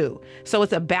things too. So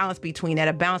it's a balance between that,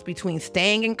 a balance between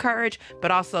staying encouraged,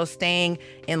 but also staying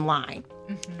in line.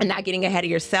 And not getting ahead of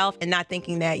yourself and not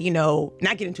thinking that,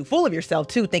 not getting too full of yourself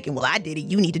too, thinking, well, I did it,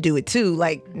 you need to do it too.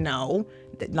 Like, no,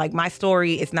 like my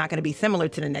story is not going to be similar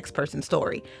to the next person's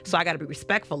story. So I got to be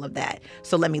respectful of that.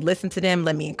 So let me listen to them,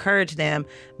 let me encourage them.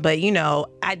 But,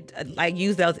 I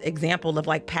use those example of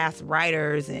like past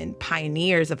writers and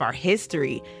pioneers of our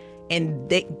history. And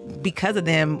because of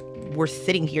them, we're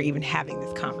sitting here even having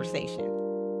this conversation.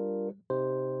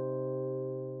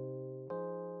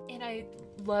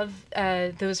 Love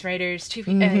those writers too,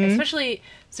 especially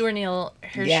Zora Neale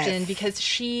Hurston, because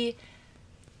she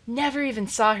never even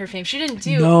saw her fame. She didn't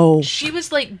do. No. She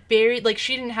was like buried. Like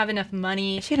she didn't have enough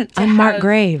money. She had an unmarked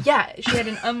grave. Yeah, she had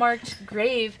an unmarked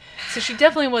grave. So she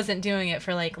definitely wasn't doing it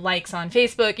for like likes on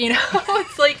Facebook.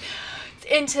 It's like,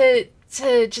 and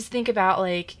to just think about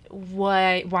like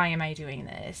why am I doing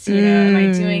this? Am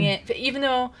I doing it? But even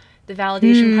though the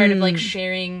validation part of like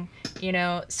sharing,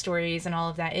 stories and all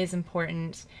of that is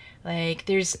important. Like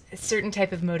there's a certain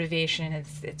type of motivation.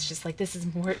 It's just like, this is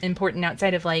more important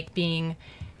outside of like being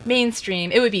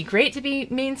mainstream. It would be great to be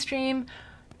mainstream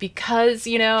because,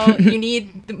 you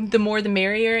need the more the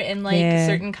merrier in like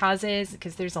certain causes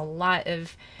because there's a lot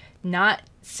of not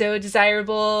so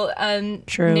desirable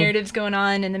narratives going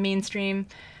on in the mainstream.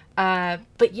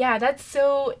 But yeah, that's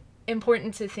so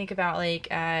important to think about like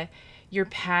your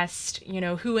past,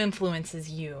 who influences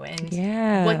you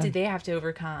and what did they have to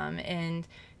overcome and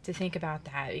to think about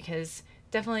that because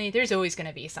definitely there's always going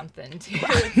to be something too.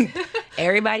 Right.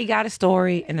 Everybody got a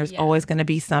story and there's always going to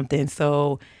be something.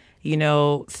 So,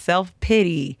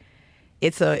 self-pity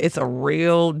it's a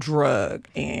real drug.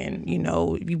 And, you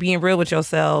know, you being real with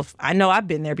yourself, I know I've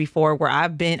been there before where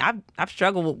I've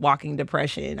struggled with walking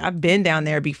depression. I've been down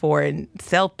there before, and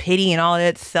self-pity and all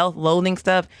that self-loathing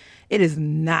stuff. It is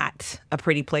not a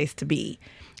pretty place to be.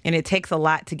 And it takes a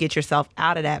lot to get yourself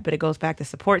out of that. But it goes back to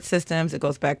support systems. It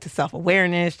goes back to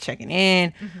self-awareness, checking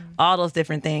in, all those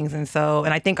different things. And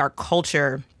I think our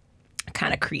culture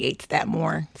kind of creates that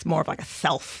more. It's more of like a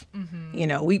self. You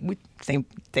know, we same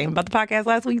about the podcast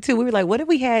last week too. We were like, what if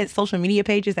we had social media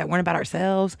pages that weren't about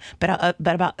ourselves, but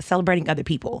about celebrating other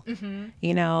people?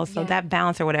 You know, so that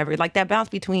balance or whatever, like that balance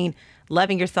between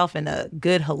loving yourself in a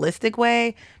good holistic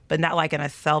way, but not like in a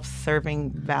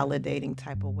self-serving, validating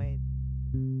type of way.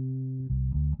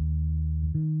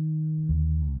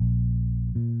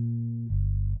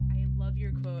 I love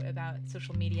your quote about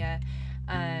social media.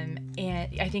 And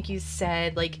I think you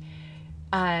said like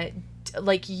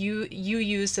you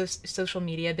use social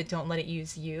media, but don't let it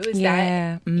use you. Is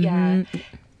that? Yeah.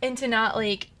 And to not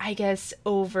like, I guess,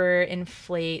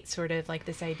 overinflate sort of like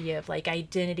this idea of like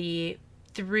identity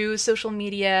through social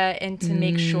media, and to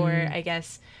make sure, I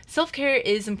guess, self-care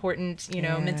is important, you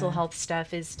know, mental health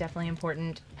stuff is definitely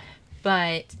important,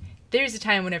 but there's a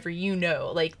time whenever, you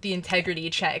know, like the integrity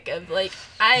check of like,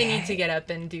 I need to get up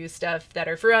and do stuff that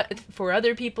are for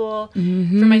other people, for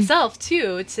myself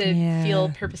too, to feel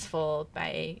purposeful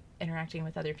by interacting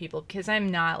with other people, because I'm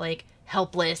not like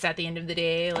helpless at the end of the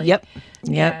day. Like, Yep.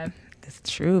 That's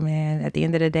true, man. At the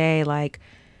end of the day, like,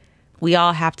 we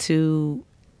all have to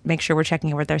make sure we're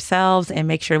checking in with ourselves and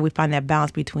make sure we find that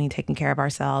balance between taking care of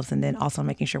ourselves and then also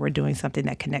making sure we're doing something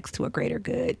that connects to a greater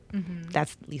good.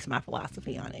 That's at least my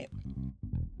philosophy on it.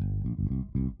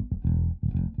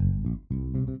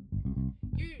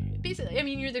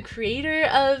 You're the creator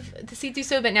of the See Do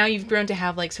So, but now you've grown to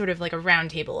have like sort of like a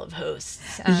round table of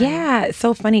hosts. Yeah, it's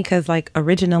so funny because like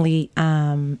originally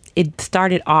it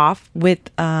started off with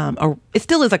it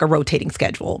still is like a rotating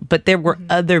schedule, but there were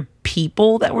other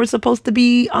people that were supposed to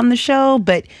be on the show,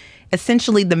 but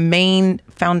essentially the main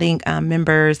founding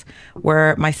members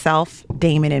were myself,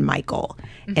 Damon, and Michael.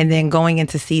 And then going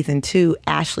into season 2,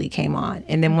 Ashley came on.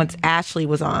 And then once Ashley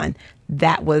was on,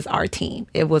 that was our team.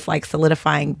 It was like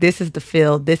solidifying, this is the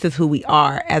field, this is who we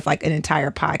are as like an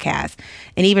entire podcast.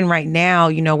 And even right now,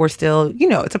 you know, we're still, you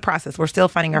know, it's a process. We're still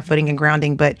finding our footing and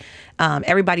grounding, but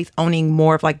everybody's owning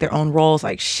more of like their own roles.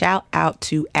 Like shout out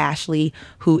to Ashley,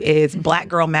 who is Black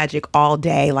Girl Magic all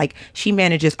day. Like she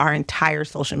manages our entire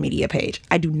social media page.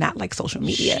 I do not like social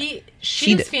media.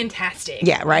 She's fantastic.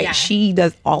 Yeah, right. Yeah. She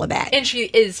does all of that. And she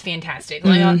is fantastic.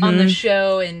 Like on the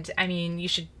show, and I mean, you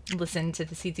should listen to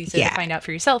the CZ to find out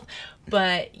for yourself.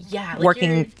 But yeah, like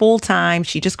working full time.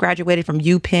 She just graduated from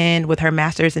UPenn with her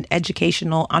master's in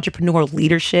educational entrepreneurial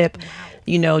leadership. Wow.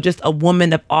 You know, just a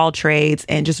woman of all trades,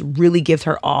 and just really gives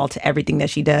her all to everything that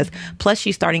she does. Plus,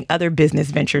 she's starting other business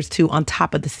ventures too on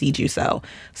top of the CJ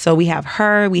So we have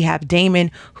her, we have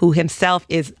Damon, who himself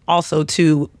is also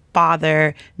too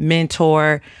father,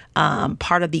 mentor,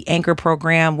 part of the Anchor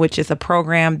program, which is a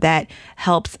program that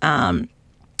helps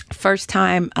first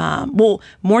time,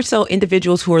 more so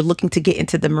individuals who are looking to get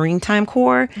into the Maritime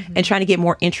Corps and trying to get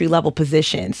more entry level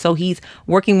positions. So he's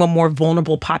working with more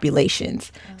vulnerable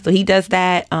populations. So he does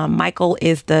that. Michael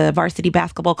is the varsity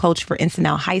basketball coach for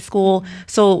Encinal High School.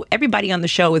 So everybody on the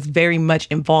show is very much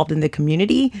involved in the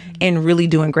community and really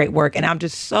doing great work. And I'm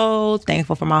just so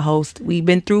thankful for my host. We've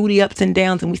been through the ups and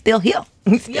downs, and we still here.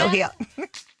 We still here.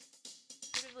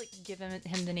 Give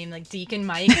him the name like Deacon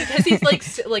Mike, because he's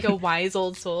like a wise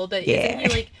old soul, but isn't he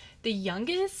like the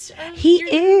youngest? He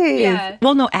is. Yeah.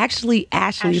 Well, no, actually,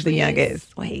 Ashley's the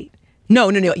youngest. Wait. No.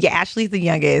 Yeah, Ashley's the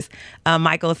youngest.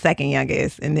 Michael's second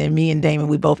youngest. And then me and Damon,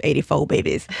 we both 84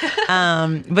 babies.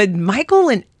 But Michael,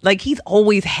 and like, he's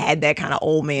always had that kind of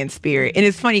old man spirit. And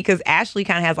it's funny because Ashley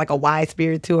kind of has like a wise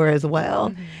spirit to her as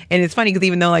well. And it's funny because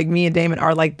even though like me and Damon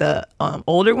are like the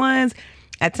older ones,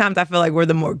 at times, I feel like we're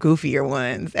the more goofier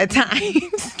ones. At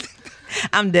times,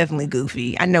 I'm definitely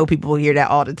goofy. I know people will hear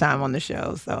that all the time on the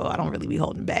show, so I don't really be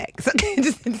holding back. So it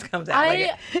just comes out.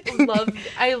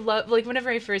 I love, like,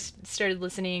 whenever I first started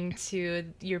listening to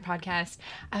your podcast,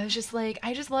 I was just like,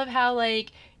 I just love how,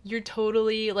 like, you're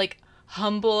totally, like,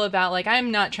 humble about, like,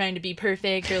 I'm not trying to be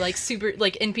perfect or, like, super,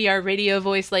 like, NPR radio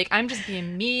voice. Like, I'm just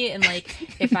being me, and,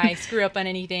 like, if I screw up on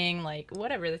anything, like,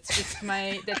 whatever. That's just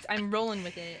I'm rolling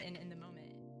with it in the moment.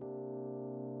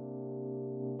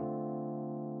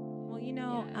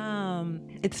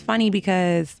 It's funny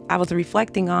because I was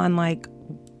reflecting on like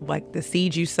the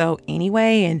Seed You Sow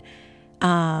anyway, and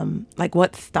like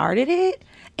what started it.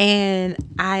 And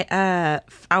I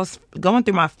was going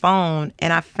through my phone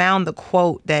and I found the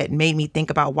quote that made me think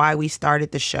about why we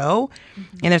started the show.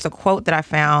 And there's a quote that I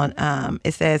found.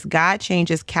 It says, God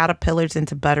changes caterpillars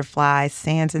into butterflies,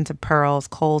 sands into pearls,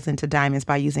 coals into diamonds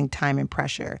by using time and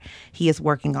pressure. He is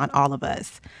working on all of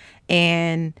us.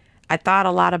 And I thought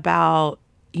a lot about,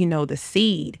 the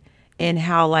seed and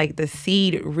how like the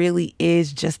seed really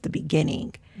is just the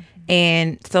beginning.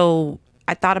 And so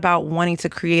I thought about wanting to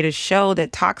create a show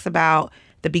that talks about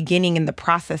the beginning and the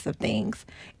process of things.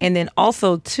 And then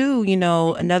also, too,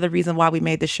 another reason why we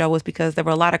made the show was because there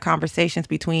were a lot of conversations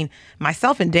between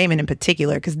myself and Damon in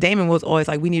particular, because Damon was always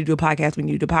like, we need to do a podcast, we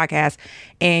need to do a podcast.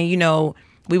 And,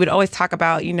 we would always talk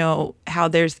about, how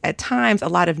there's at times a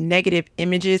lot of negative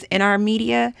images in our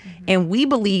media. And we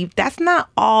believe that's not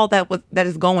all that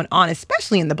is going on,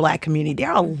 especially in the Black community.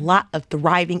 There are a lot of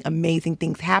thriving, amazing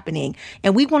things happening.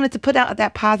 And we wanted to put out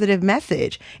that positive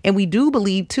message. And we do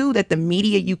believe, too, that the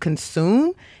media you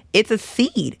consume, it's a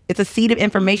seed. It's a seed of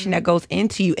information that goes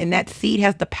into you. And that seed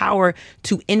has the power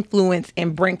to influence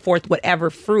and bring forth whatever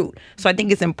fruit. So I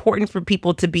think it's important for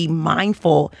people to be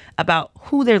mindful about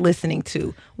who they're listening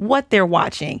to, what they're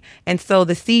watching. And so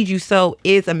the seed you sow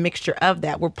is a mixture of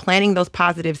that. We're planting those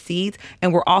positive seeds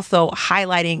and we're also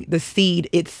highlighting the seed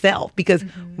itself because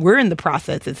we're in the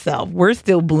process itself. We're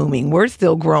still blooming. We're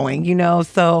still growing,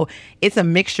 so it's a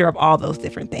mixture of all those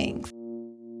different things.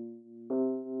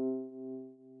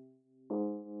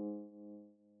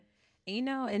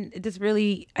 And it just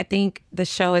really, I think the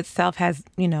show itself has,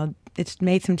 it's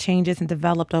made some changes and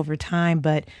developed over time,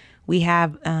 but we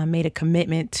have made a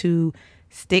commitment to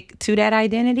stick to that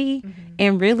identity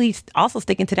and really also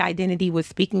sticking to the identity with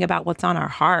speaking about what's on our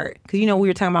heart. Because, we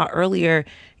were talking about earlier,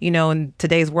 in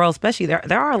today's world, especially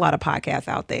there are a lot of podcasts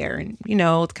out there. And,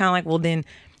 it's kind of like, well, then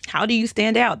how do you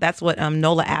stand out? That's what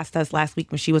Nola asked us last week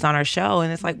when she was on our show.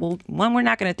 And it's like, well, one, we're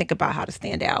not going to think about how to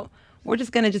stand out. We're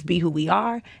just going to just be who we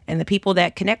are. And the people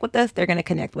that connect with us, they're going to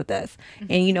connect with us.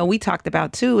 And, we talked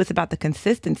about, too, it's about the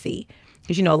consistency.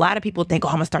 Because, a lot of people think,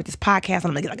 I'm going to start this podcast and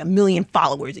I'm going to get like 1 million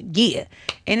followers a year.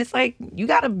 And it's like, you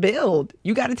got to build.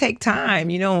 You got to take time.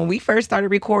 When we first started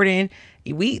recording,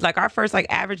 our first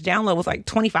average download was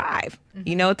 25.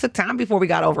 It took time before we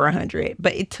got over 100.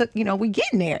 But it took, we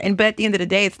getting there. But at the end of the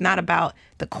day, it's not about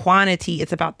the quantity.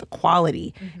 It's about the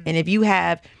quality. And if you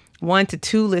have 1 to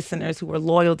 2 listeners who are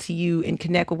loyal to you and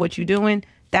connect with what you're doing,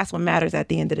 that's what matters at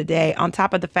the end of the day. On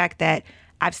top of the fact that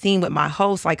I've seen with my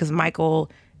hosts, because Michael,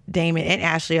 Damon, and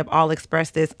Ashley have all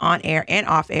expressed this on air and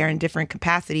off air in different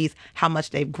capacities, how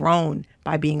much they've grown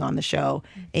by being on the show.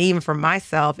 And even for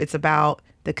myself, it's about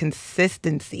the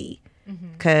consistency.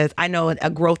 Because I know a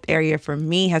growth area for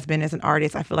me has been as an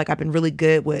artist. I feel like I've been really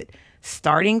good with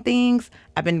starting things.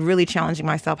 I've been really challenging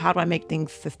myself. How do I make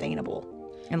things sustainable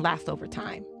and last over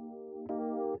time?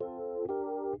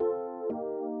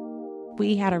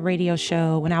 We had a radio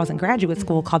show when I was in graduate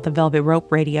school called the Velvet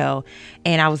Rope Radio.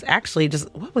 And I was actually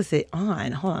what was it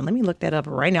on? Hold on, let me look that up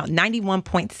right now.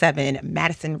 91.7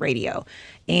 Madison Radio.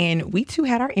 And we too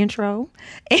had our intro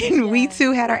and we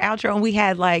too had our outro. And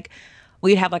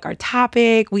we'd have our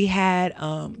topic. We had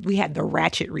the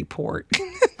Ratchet Report.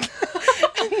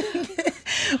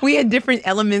 We had different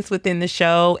elements within the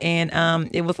show, and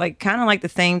it was kind of like the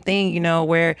same thing,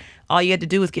 where all you had to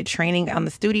do was get training on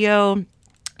the studio,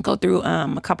 go through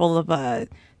a couple of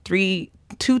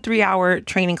 3-hour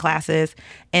training classes,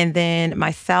 and then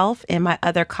myself and my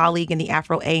other colleague in the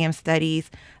Afro AM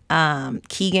studies,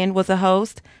 Keegan, was a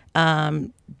host.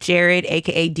 Jared,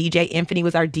 aka DJ Infinity,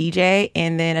 was our DJ,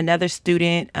 and then another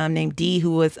student named Dee,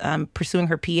 who was pursuing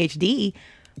her PhD.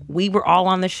 We were all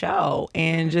on the show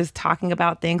and just talking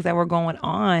about things that were going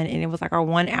on, and it was our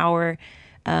 1 hour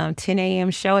 10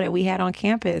 a.m. show that we had on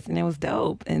campus, and it was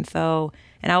dope. And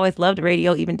I always loved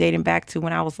radio, even dating back to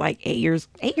when I was 8 years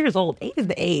old. 8 is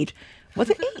the age. Was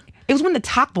it 8? It was when the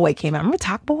Talk Boy came out. Remember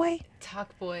Talk Boy?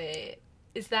 Talk Boy.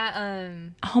 Is that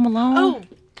Home Alone?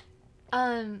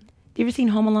 Oh. You ever seen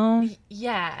Home Alone?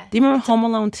 Yeah. Do you remember Home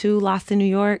Alone 2, Lost in New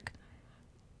York?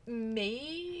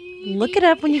 Maybe. Look it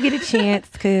up when you get a chance,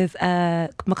 because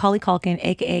Macaulay Culkin,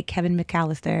 a.k.a. Kevin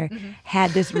McAllister,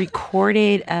 had this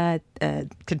recorded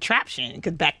contraption,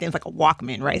 because back then it's a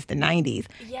Walkman, right? It's the 90s.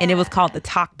 Yeah. And it was called the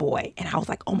Talk Boy. And I was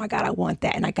like, oh my God, I want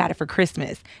that. And I got it for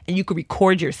Christmas. And you could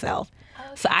record yourself.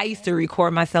 Okay. So I used to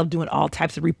record myself doing all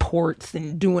types of reports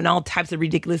and doing all types of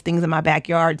ridiculous things in my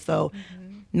backyard. So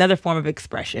another form of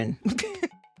expression.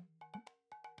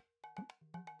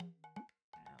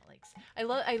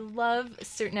 I love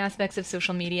certain aspects of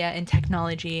social media and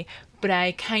technology, but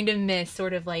I kind of miss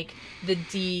sort of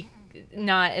the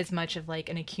not as much of like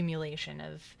an accumulation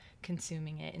of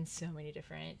consuming it in so many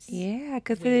different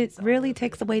because ways it really all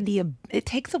takes over the away it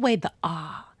takes away the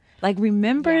awe. Like,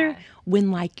 remember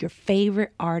when like your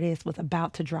favorite artist was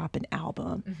about to drop an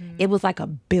album? It was like a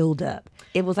buildup.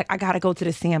 It was like, I gotta go to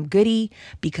the Sam Goody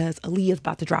because Aaliyah's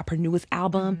about to drop her newest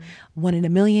album, One in a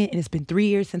Million, and it's been 3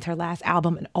 years since her last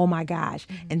album, and oh my gosh.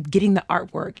 And getting the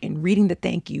artwork and reading the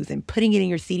thank yous and putting it in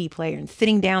your CD player and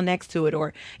sitting down next to it,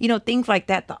 or, you know, things like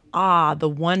that, the awe, the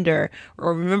wonder.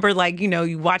 Or remember, like, you know,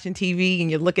 you watching TV and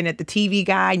you're looking at the TV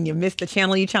guide and you miss the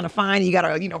channel you're trying to find, you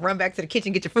gotta, you know, run back to the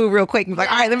kitchen, get your food real quick and be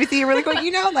like, all right, let me see it really quick,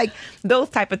 you know, like those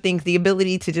type of things, the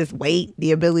ability to just wait,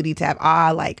 the ability to have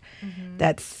awe, like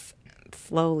that's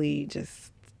slowly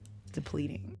just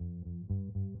depleting.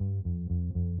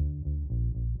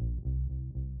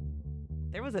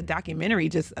 There was a documentary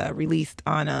just released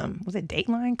on, was it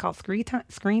Dateline, called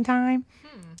Screen Time?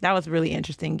 That was really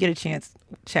interesting. Get a chance,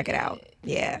 check it out.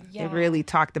 Yeah, it really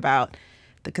talked about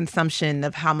the consumption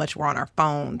of how much we're on our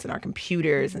phones and our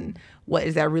computers and what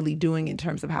is that really doing in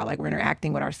terms of how like we're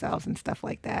interacting with ourselves and stuff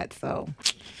like that. So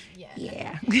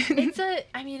yeah.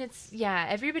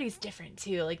 Everybody's different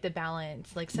too, like the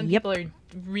balance. Like some people are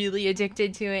really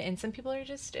addicted to it and some people are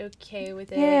just okay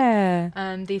with it. Yeah.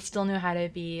 They still know how to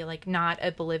be like not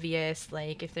oblivious,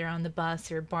 like if they're on the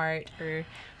bus or BART or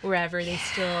wherever, they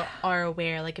still are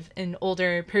aware. Like if an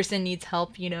older person needs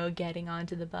help, you know, getting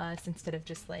onto the bus instead of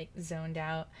just like zoned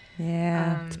out.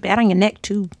 Yeah. It's bad on your neck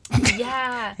too.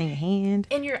 Yeah. And your hand.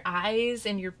 And your eyes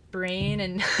and your brain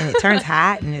and it turns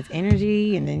hot and it's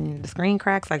energy and then the screen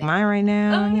cracks like mine right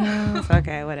now. You know? It's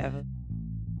okay, whatever.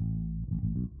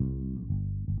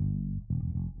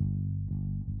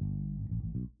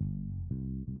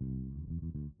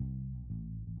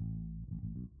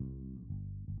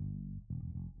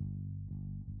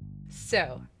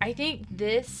 So I think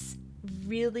this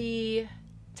really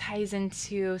ties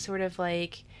into sort of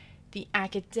like the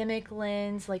academic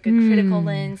lens, like a critical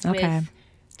lens with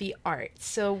the arts.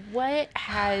 So what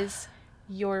has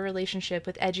your relationship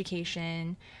with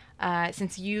education,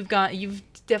 since you've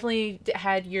definitely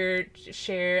had your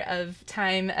share of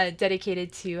time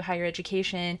dedicated to higher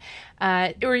education,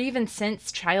 or even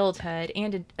since childhood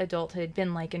and adulthood,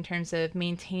 been like in terms of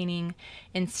maintaining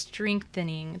and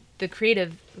strengthening the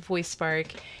creative voice spark?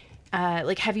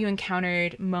 Like, have you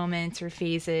encountered moments or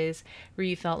phases where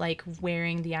you felt like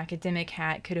wearing the academic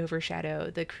hat could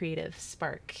overshadow the creative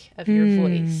spark of your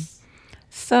voice?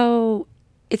 So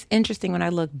it's interesting when I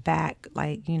look back,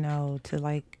 like, you know, to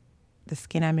like the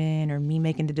skin I'm in, or me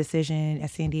making the decision at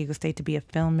San Diego State to be a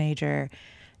film major.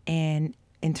 And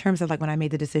in terms of like when I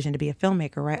made the decision to be a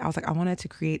filmmaker, right, I was like, I wanted to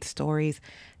create stories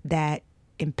that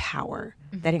empower,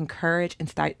 that encourage and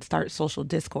start social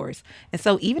discourse. And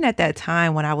so even at that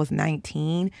time when I was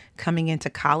 19 coming into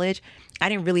college, I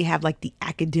didn't really have like the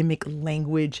academic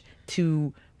language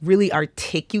to really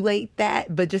articulate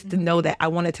that, but just to know that I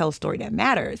want to tell a story that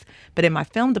matters. But in my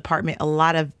film department, a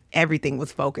lot of everything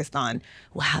was focused on,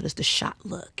 well, how does the shot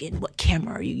look and what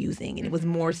camera are you using? And it was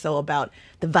more so about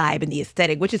the vibe and the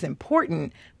aesthetic, which is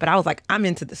important. But I was like, I'm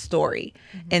into the story.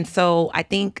 And so I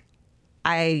think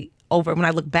when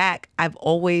I look back, I've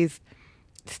always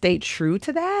stayed true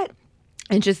to that.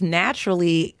 And just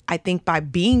naturally, I think by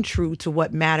being true to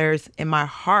what matters in my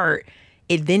heart,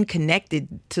 it then connected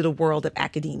to the world of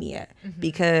academia.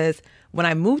 Because when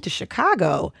I moved to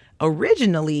Chicago,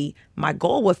 originally my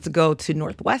goal was to go to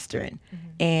Northwestern.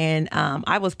 And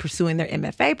I was pursuing their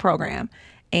MFA program.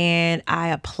 And I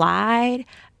applied,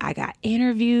 I got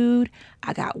interviewed,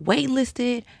 I got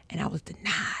waitlisted, and I was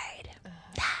denied.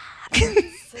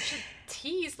 Such a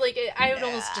tease. Like, I would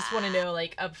almost just want to know,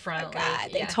 like, up front. Oh,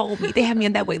 God, they told me. They had me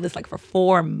on that wait list, like, for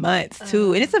 4 months,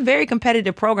 too. And it's a very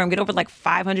competitive program. Get over, like,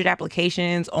 500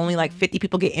 applications. Only, like, 50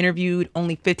 people get interviewed.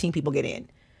 Only 15 people get in.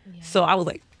 Yeah. So I was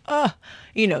like,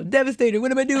 devastated.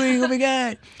 What am I doing? Oh, my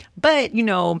God. But, you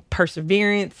know,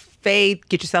 perseverance, faith,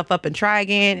 get yourself up and try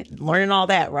again. Learning all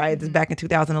that, right? This is back in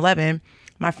 2011.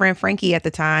 My friend Frankie at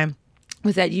the time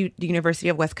was at the University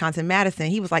of Wisconsin-Madison.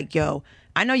 He was like, yo,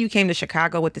 I know you came to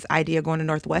Chicago with this idea of going to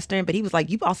Northwestern, but he was like,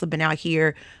 you've also been out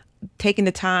here taking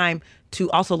the time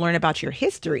to also learn about your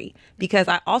history, because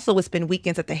I also would spend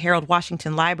weekends at the Harold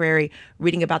Washington Library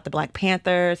reading about the Black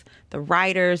Panthers, the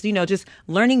writers, you know, just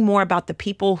learning more about the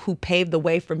people who paved the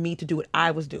way for me to do what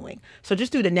I was doing. So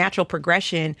just through the natural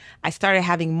progression, I started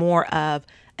having more of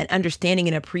an understanding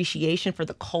and appreciation for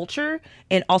the culture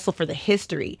and also for the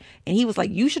history. And he was like,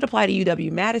 you should apply to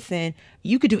UW-Madison.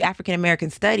 You could do African American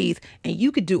studies and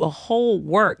you could do a whole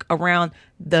work around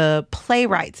the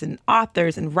playwrights and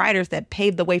authors and writers that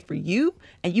paved the way for you.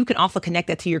 And you can also connect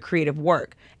that to your creative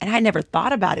work. And I never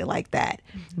thought about it like that.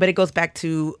 But it goes back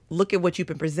to look at what you've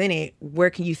been presented. Where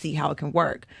can you see how it can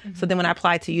work? So then when I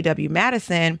applied to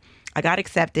UW-Madison, I got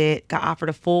accepted, got offered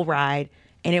a full ride,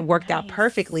 and it worked out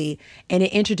perfectly. And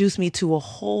it introduced me to a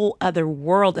whole other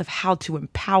world of how to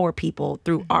empower people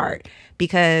through art,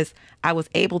 because I was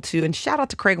able to, and shout out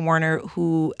to Craig Warner,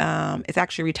 who is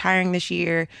actually retiring this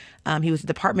year. He was the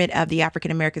Department of the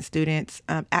African American Students,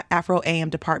 Afro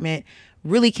AM department,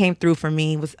 really came through for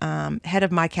me, was head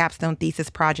of my capstone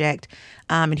thesis project.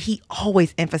 And he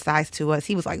always emphasized to us,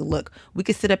 he was like, look, we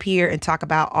could sit up here and talk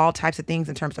about all types of things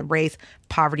in terms of race,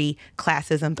 poverty,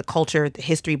 classism, the culture, the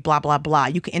history, blah, blah, blah.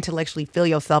 You can intellectually fill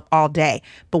yourself all day,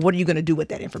 but what are you going to do with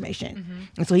that information?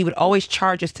 And so he would always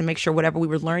charge us to make sure whatever we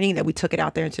were learning, that we took it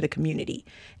out there into the community.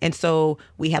 And so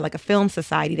we had like a film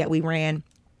society that we ran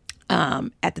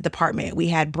at the department. We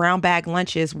had brown bag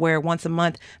lunches where once a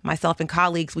month, myself and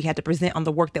colleagues, we had to present on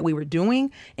the work that we were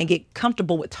doing and get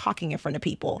comfortable with talking in front of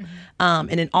people. And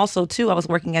then also, too, I was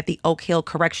working at the Oak Hill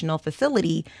Correctional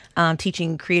Facility,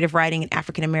 teaching creative writing and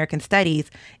African American studies.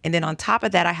 And then on top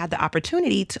of that, I had the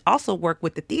opportunity to also work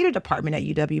with the theater department at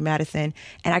UW-Madison.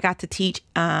 And I got to teach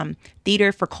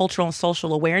theater for cultural and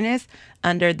social awareness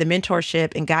under the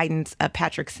mentorship and guidance of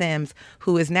Patrick Sims,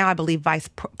 who is now, I believe, Vice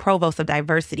Provost of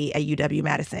Diversity at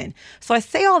UW-Madison. So I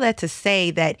say all that to say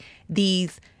that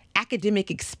these academic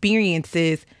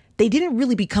experiences, they didn't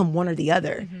really become one or the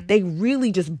other. They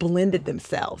really just blended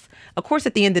themselves. Of course,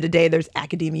 at the end of the day, there's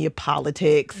academia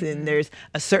politics and there's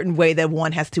a certain way that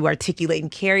one has to articulate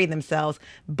and carry themselves.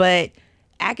 But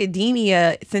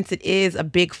academia, since it is a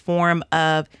big form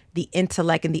of the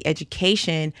intellect and the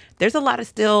education, there's a lot of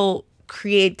still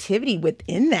creativity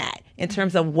within that in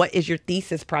terms of what is your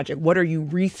thesis project? What are you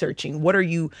researching?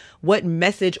 What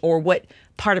message or what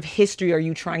part of history are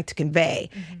you trying to convey?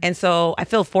 And so I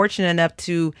feel fortunate enough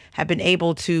to have been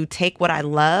able to take what I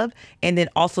love and then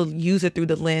also use it through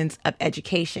the lens of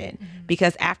education.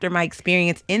 Because after my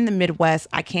experience in the Midwest,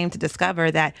 I came to discover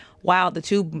that while the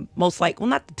two most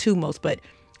not the two most, but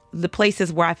the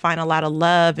places where I find a lot of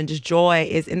love and just joy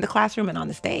is in the classroom and on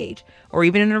the stage, or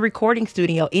even in a recording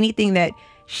studio, anything that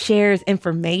shares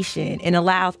information and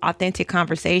allows authentic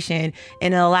conversation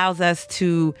and allows us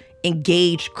to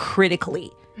engage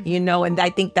critically, and I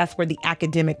think that's where the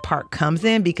academic part comes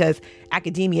in, because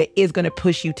academia is going to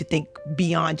push you to think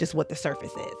beyond just what the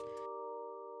surface is.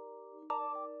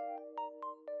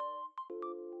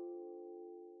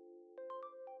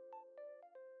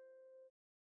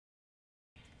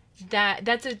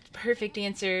 That's a perfect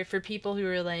answer for people who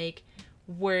are like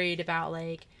worried about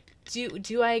like,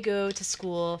 do I go to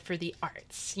school for the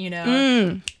arts?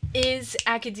 Is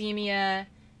academia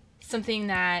something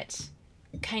that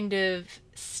kind of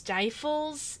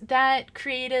stifles that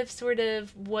creative sort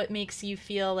of what makes you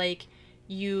feel like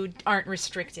you aren't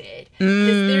restricted?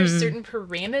 Because there's certain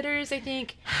parameters, I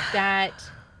think, that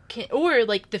or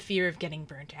like the fear of getting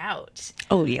burnt out.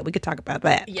 Oh yeah, we could talk about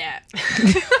that. Yeah.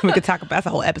 We could talk about that's a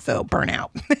whole episode, burnout.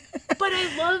 But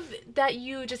I love that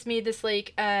you just made this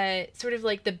like sort of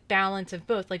like the balance of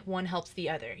both, like one helps the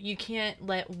other. You can't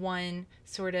let one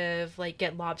sort of like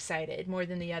get lopsided more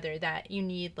than the other, that you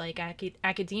need like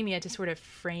academia to sort of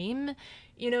frame,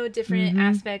 different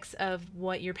aspects of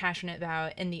what you're passionate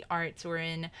about in the arts or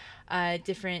in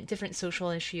different social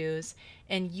issues,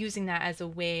 and using that as a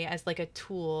way, as like a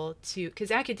tool to,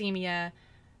 because academia,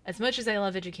 as much as I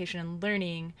love education and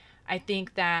learning, I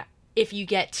think that if you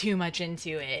get too much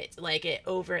into it, like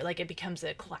it becomes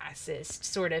a classist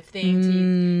sort of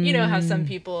thing. How some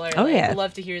people are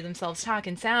love to hear themselves talk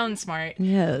and sound smart.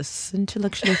 Yes,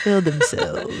 intellectually fill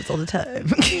themselves all the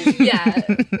time. Yeah.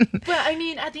 But I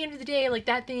mean, at the end of the day, like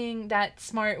that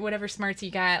smart, whatever smarts you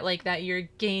got, like that you're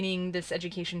gaining this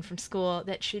education from school,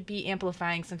 that should be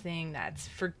amplifying something that's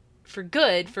for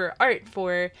good, for art,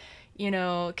 for,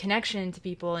 connection to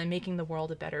people and making the world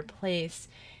a better place.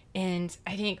 And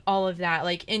I think all of that,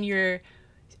 like in your,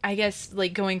 I guess,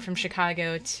 like going from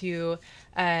Chicago to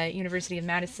University of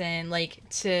Madison, like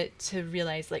to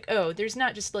realize like, oh, there's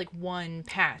not just like one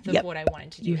path of what I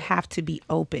wanted to do. You have to be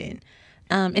open.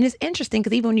 And it's interesting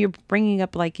because even when you're bringing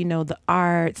up like, the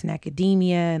arts and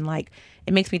academia, and like,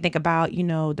 it makes me think about,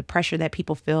 the pressure that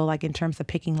people feel like in terms of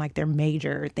picking like their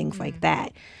major or things like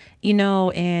that,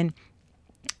 and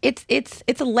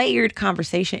it's a layered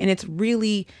conversation, and it's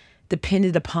really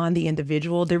dependent upon the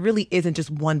individual. There really isn't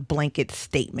just one blanket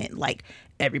statement like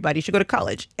everybody should go to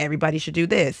college, everybody should do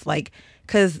this. Like,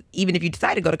 because even if you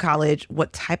decide to go to college,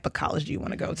 what type of college do you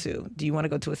want to go to? Do you want to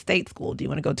go to a state school? Do you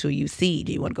want to go to a UC?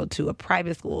 Do you want to go to a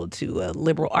private school, to a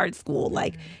liberal arts school?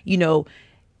 Like,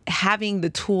 having the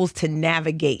tools to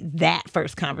navigate that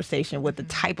first conversation with the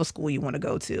type of school you want to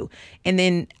go to. And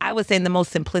then I would say in the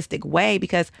most simplistic way,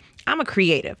 because I'm a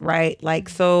creative, right? Like,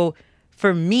 so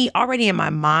for me, already in my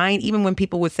mind, even when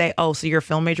people would say, oh, so you're a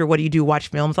film major, what do you do, watch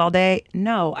films all day?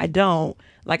 No, I don't.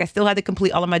 Like, I still had to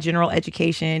complete all of my general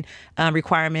education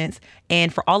requirements.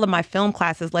 And for all of my film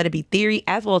classes, let it be theory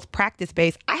as well as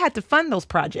practice-based, I had to fund those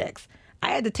projects. I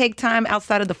had to take time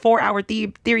outside of the 4-hour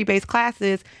theory-based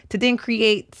classes to then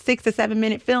create 6 to 7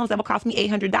 minute films that will cost me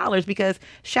 $800 because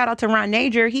shout out to Ron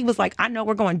Nager. He was like, I know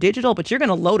we're going digital, but you're going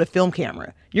to load a film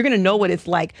camera. You're going to know what it's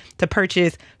like to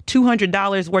purchase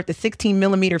 $200 worth of 16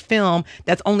 millimeter film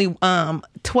that's only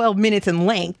 12 minutes in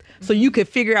length so you could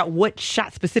figure out what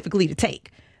shot specifically to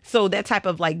take. So that type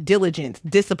of like diligence,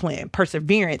 discipline,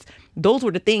 perseverance, those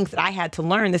were the things that I had to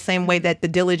learn the same way that the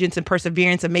diligence and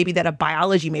perseverance and maybe that a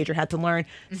biology major had to learn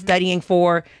studying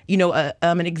for,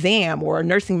 an exam, or a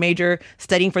nursing major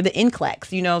studying for the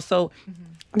NCLEX, So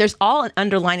there's all an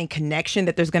underlying connection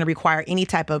that there's going to require any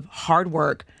type of hard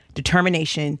work,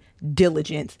 determination,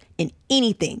 diligence in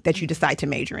anything that you decide to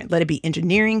major in. Let it be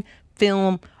engineering,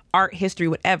 film, art, history,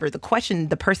 whatever. The question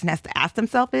the person has to ask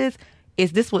themselves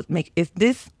is this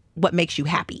what makes you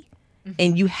happy?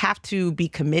 And you have to be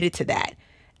committed to that.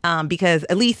 Because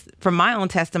at least from my own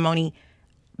testimony,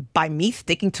 by me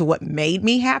sticking to what made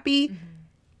me happy,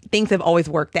 things have always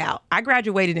worked out. I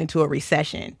graduated into a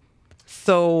recession.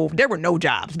 So there were no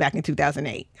jobs back in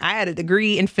 2008. I had a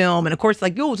degree in film. And of course,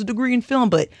 it's a degree in film,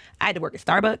 but I had to work at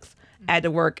Starbucks. I had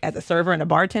to work as a server and a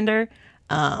bartender.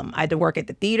 I had to work at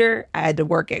the theater. I had to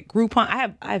work at Groupon.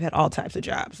 I've had all types of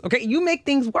jobs. Okay. You make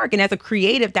things work. And as a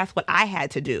creative, that's what I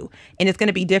had to do. And it's going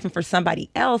to be different for somebody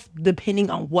else depending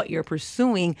on what you're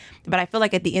pursuing. But I feel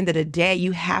like at the end of the day,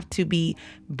 you have to be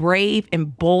brave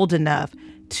and bold enough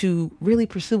to really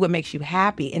pursue what makes you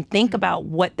happy and think about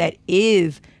what that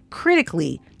is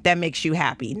critically that makes you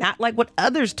happy. Not like what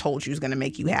others told you is going to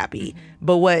make you happy,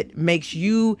 but what makes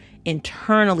you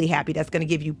internally happy. That's going to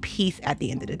give you peace at the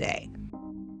end of the day.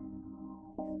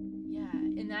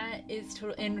 Is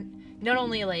total, and not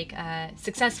only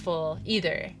successful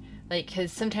either,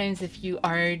 because sometimes if you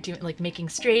are doing making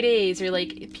straight A's or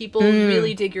people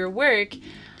really dig your work,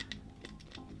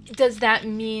 does that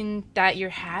mean that you're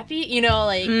happy?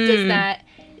 Does that,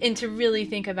 and to really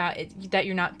think about it, that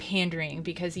you're not pandering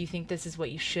because you think this is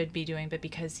what you should be doing, but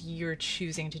because you're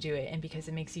choosing to do it and because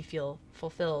it makes you feel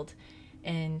fulfilled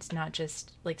and not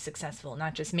just successful,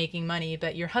 not just making money,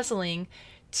 but you're hustling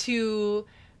to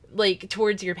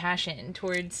towards your passion,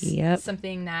 towards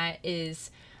something that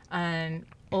is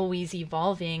always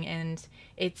evolving. And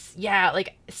it's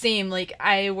same,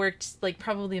 I worked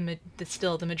probably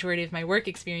the majority of my work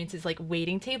experience is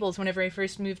waiting tables whenever I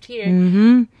first moved here.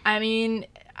 I mean,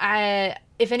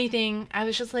 if anything, I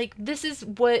was just this is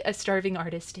what a starving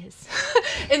artist is.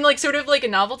 In sort of a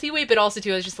novelty way, but also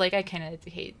too, I was just I kind of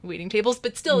hate waiting tables,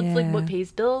 but still it's what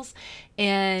pays bills,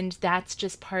 and that's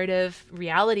just part of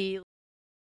reality.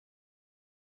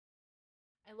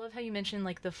 I love how you mentioned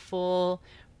the full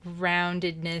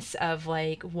roundedness of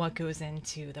what goes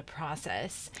into the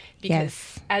process,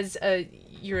 because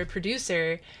you're a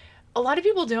producer, a lot of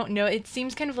people don't know. It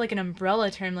seems kind of like an umbrella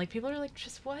term. People are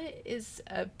just what is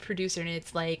a producer? And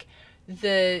it's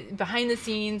the behind the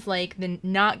scenes, the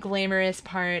not glamorous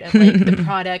part of the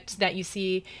product that you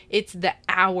see. It's the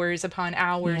hours upon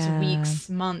hours, weeks,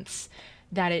 months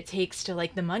that it takes to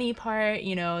the money part,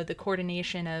 the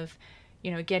coordination of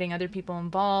getting other people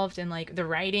involved and the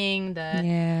writing,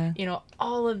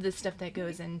 all of the stuff that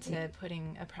goes into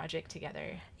putting a project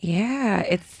together. Yeah,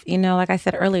 it's, like I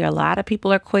said earlier, a lot of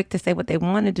people are quick to say what they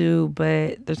want to do,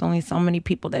 but there's only so many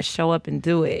people that show up and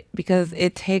do it because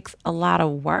it takes a lot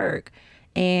of work.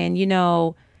 And,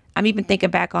 I'm even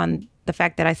thinking back on the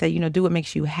fact that I said, do what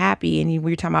makes you happy. And when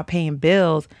you're talking about paying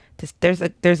bills, there's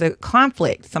a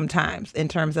conflict sometimes in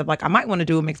terms of I might want to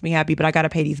do what makes me happy, but I got to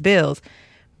pay these bills.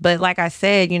 But like I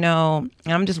said, and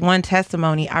I'm just one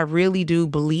testimony, I really do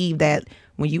believe that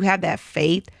when you have that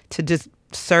faith to just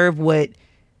serve what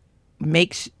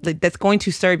makes, that's going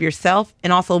to serve yourself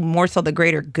and also more so the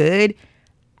greater good,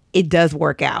 it does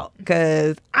work out.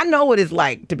 Because I know what it's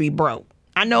like to be broke.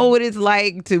 I know what it's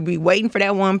like to be waiting for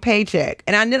that one paycheck.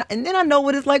 And then I know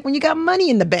what it's like when you got money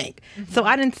in the bank. So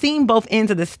I didn't see both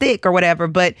ends of the stick or whatever.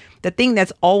 But the thing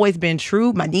that's always been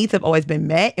true, my needs have always been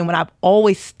met. And when I've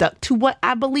always stuck to what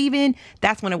I believe in,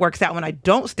 that's when it works out. When I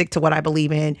don't stick to what I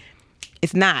believe in,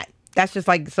 it's not. That's just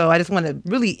like, so I just want to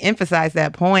really emphasize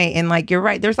that point. And like, you're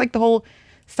right. There's like the whole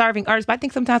starving artist, but I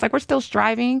think sometimes like we're still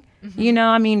striving. You know,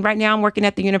 I mean, right now I'm working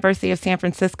at the University of San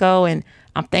Francisco, and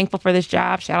I'm thankful for this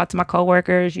job. Shout out to my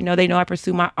coworkers. You know, they know I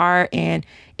pursue my art, and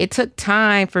it took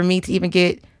time for me to even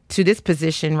get to this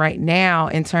position right now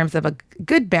in terms of a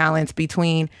good balance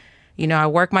between, you know, I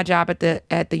work my job at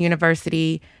the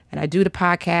university, and I do the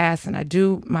podcast, and I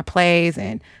do my plays,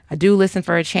 and I do listen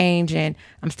for a change, and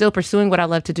I'm still pursuing what I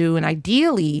love to do. And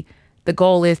ideally, the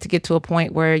goal is to get to a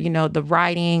point where, you know, the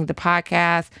writing, the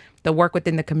podcast, the work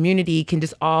within the community can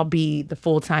just all be the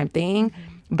full-time thing.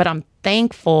 But I'm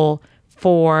thankful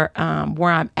for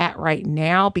where I'm at right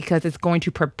now, because it's going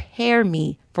to prepare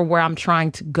me for where I'm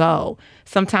trying to go.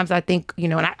 Sometimes I think, you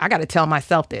know, and I got to tell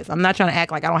myself this. I'm not trying to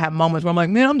act like I don't have moments where I'm like,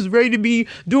 man, I'm just ready to be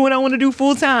doing what I want to do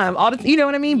full time. All the, you know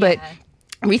what I mean? Yeah.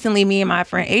 But recently, me and my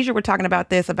friend Asia were talking about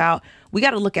this, about we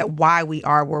got to look at why we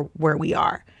are where we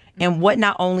are. And what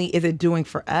not only is it doing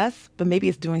for us, but maybe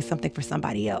it's doing something for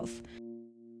somebody else.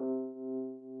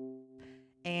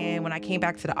 And when I came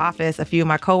back to the office, a few of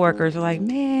my coworkers were like,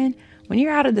 man, when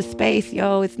you're out of the space,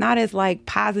 yo, it's not as like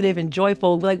positive and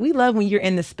joyful. Like, we love when you're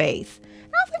in the space.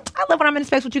 And I was like, I love when I'm in the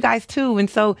space with you guys too. And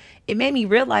so it made me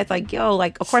realize, like, yo,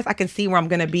 like, of course I can see where I'm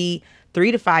going to be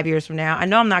 3 to 5 years from now. I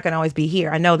know I'm not going to always be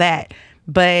here. I know that.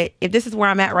 But if this is where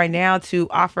I'm at right now, to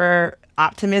offer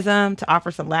optimism, to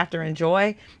offer some laughter and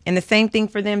joy, and the same thing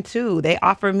for them too. They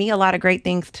offer me a lot of great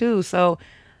things too. So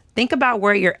think about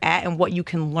where you're at and what you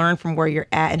can learn from where you're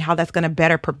at, and how that's going to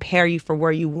better prepare you for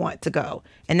where you want to go.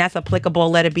 And that's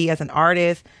applicable, let it be as an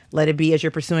artist, let it be as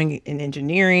you're pursuing an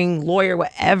engineering, lawyer,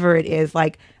 whatever it is.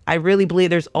 Like, I really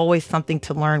believe there's always something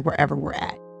to learn wherever we're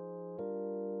at.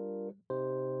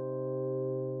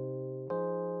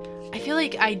 I feel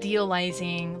like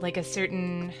idealizing like a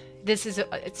certain,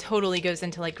 it totally goes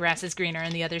into like grass is greener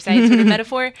on the other side sort of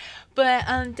metaphor, but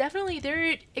definitely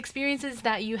there are experiences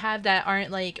that you have that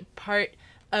aren't like part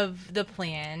of the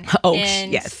plan. Oh,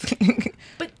 and, yes.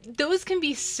 But those can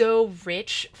be so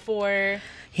rich for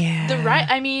the right.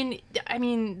 I mean,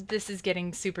 this is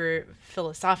getting super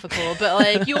philosophical, but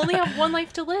like, you only have one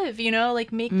life to live, you know,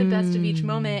 like make the best of each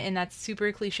moment. And that's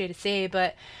super cliche to say,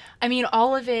 but I mean,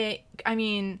 all of it, I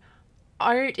mean,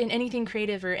 art and anything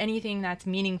creative or anything that's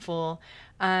meaningful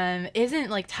isn't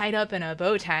like tied up in a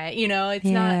bow tie, you know. It's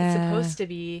not supposed to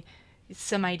be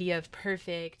some idea of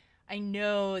perfect. I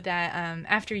know that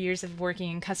after years of working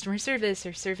in customer service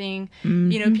or serving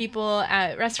you know, people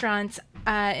at restaurants,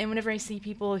 and whenever I see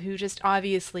people who just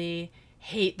obviously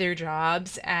hate their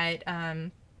jobs at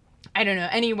I don't know,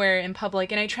 anywhere in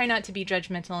public. And I try not to be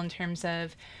judgmental in terms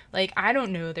of, like, I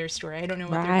don't know their story. I don't know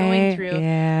what they're going through.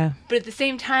 Yeah. But at the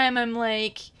same time, I'm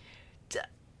like,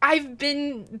 I've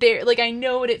been there. Like, I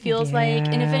know what it feels like.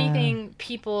 And if anything,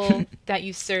 people that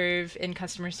you serve in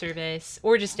customer service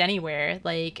or just anywhere,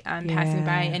 like, passing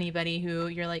by anybody who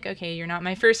you're like, okay, you're not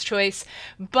my first choice.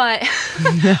 But,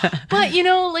 but, you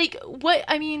know, like, what,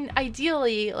 I mean,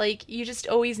 ideally, like, you just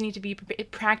always need to be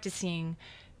practicing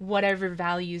whatever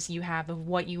values you have of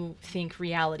what you think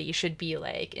reality should be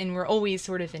like. And we're always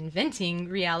sort of inventing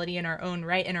reality in our own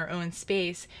right, in our own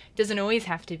space. It doesn't always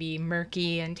have to be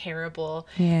murky and terrible.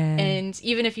 Yeah. And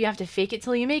even if you have to fake it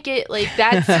till you make it, like,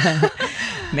 that's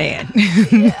man.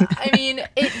 I mean,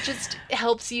 it just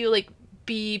helps you like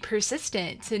be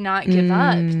persistent, to not give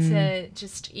up, to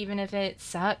just, even if it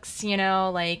sucks, you know,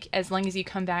 like, as long as you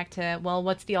come back to, well,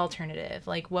 what's the alternative?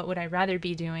 Like, what would I rather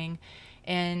be doing?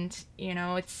 And, you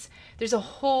know, there's a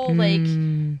whole like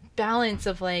balance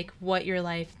of like what your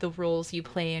life, the roles you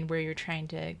play, and where you're trying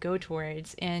to go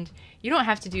towards. And you don't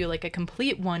have to do like a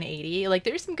complete 180. Like,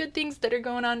 there's some good things that are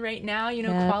going on right now, you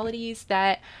know, qualities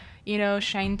that, you know,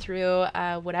 shine through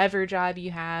whatever job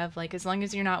you have. Like, as long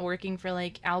as you're not working for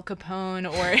like Al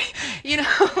Capone or, you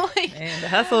know, like, and the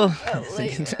hustle.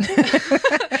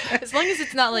 As long as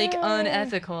it's not like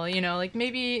unethical, you know, like,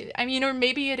 maybe, I mean, or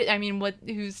maybe it, I mean,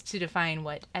 who's to define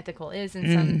what ethical is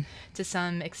to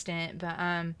some extent,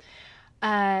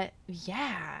 but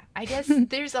yeah, I guess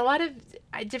there's a lot of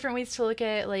different ways to look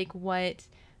at like what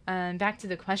back to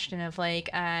the question of like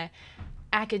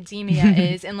academia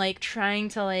is, and like trying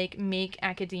to like make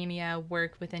academia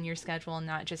work within your schedule, and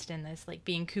not just in this like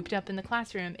being cooped up in the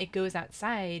classroom. It goes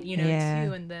outside, you know,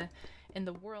 too, in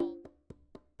the world.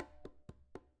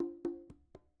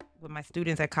 With my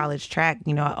students at College Track,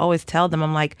 I always tell them,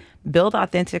 I'm like, build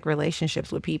authentic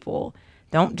relationships with people.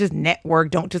 Don't just network.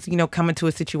 Don't just, come into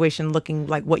a situation looking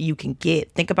like what you can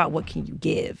get. Think about what can you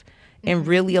give and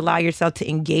really allow yourself to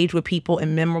engage with people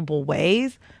in memorable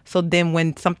ways. So then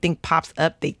when something pops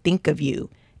up, they think of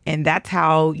you. And that's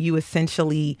how you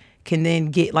essentially can then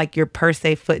get like your per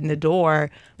se foot in the door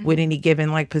with any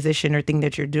given like position or thing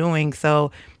that you're doing.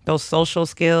 So those social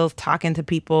skills, talking to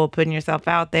people, putting yourself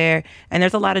out there. And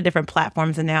there's a lot of different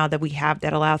platforms now that we have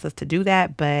that allows us to do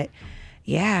that. But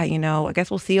yeah, I guess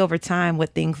we'll see over time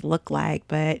what things look like.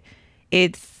 But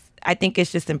I think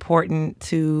it's just important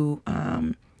to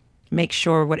make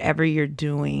sure whatever you're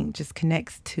doing just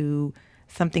connects to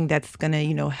something that's going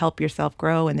to, help yourself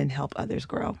grow and then help others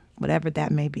grow, whatever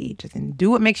that may be. Just do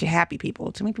what makes you happy,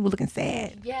 people. Too many people looking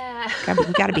sad. Yeah.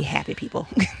 We got to be happy people.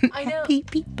 I know. Happy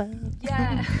people.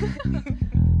 Yeah.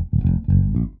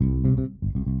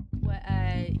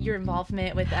 Your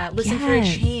involvement with Listen for a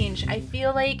Change. I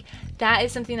feel like that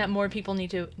is something that more people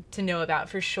need to know about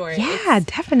for sure. Yeah,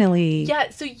 definitely.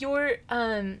 Yeah, so you're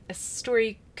a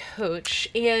story coach,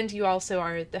 and you also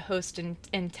are the host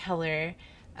and teller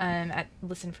at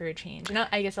Listen for a Change. And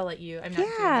I guess I'll let you. I'm not doing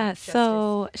that justice.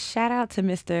 So shout out to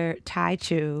Mr. Tai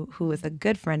Chu, who is a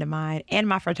good friend of mine and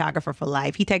my photographer for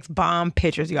life. He takes bomb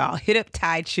pictures, y'all. Hit up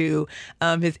Tai Chu.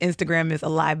 His Instagram is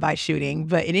Alive by Shooting.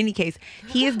 But in any case,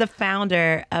 he is the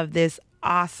founder of this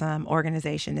awesome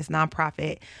organization, this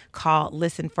nonprofit called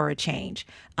Listen for a Change,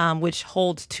 which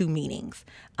holds two meanings.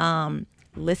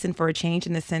 Listen for a change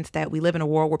in the sense that we live in a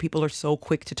world where people are so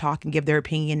quick to talk and give their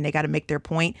opinion. They got to make their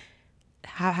point.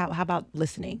 How about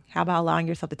listening? How about allowing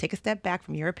yourself to take a step back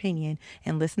from your opinion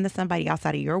and listen to somebody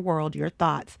outside of your world, your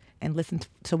thoughts, and listen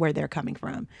to where they're coming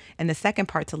from? And the second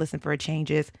part to Listen for a Change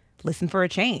is listen for a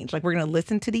change. Like, we're going to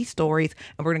listen to these stories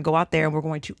and we're going to go out there and we're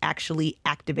going to actually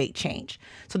activate change.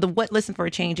 So what Listen for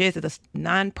a Change is a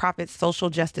nonprofit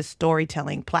social justice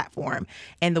storytelling platform.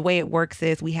 And the way it works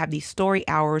is we have these story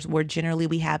hours where generally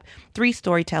we have 3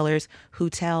 storytellers who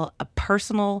tell a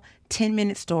personal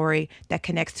 10-minute story that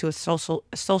connects to a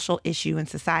social issue in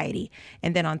society.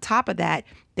 And then on top of that,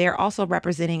 they're also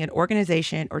representing an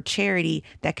organization or charity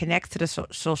that connects to the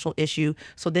social issue.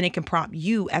 So then it can prompt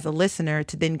you as a listener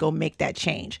to then go make that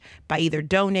change by either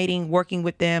donating, working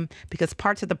with them, because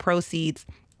parts of the proceeds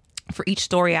for each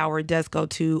story hour does go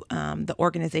to the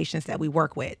organizations that we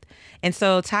work with. And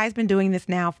so Ty's been doing this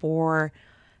now for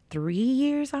 3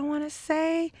 years, I want to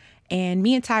say. And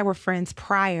me and Ty were friends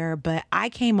prior, but I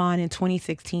came on in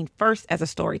 2016 first as a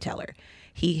storyteller.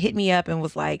 He hit me up and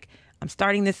was like, I'm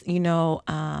starting this,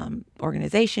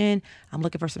 organization. I'm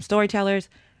looking for some storytellers.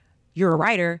 You're a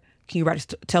writer. Can you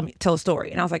tell a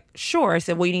story? And I was like, sure. I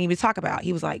said, what do you need me to talk about?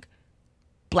 He was like,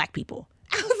 Black people.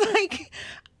 I was like,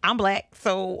 I'm Black,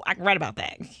 so I can write about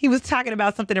that. He was talking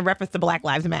about something in reference to Black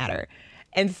Lives Matter.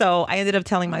 And so I ended up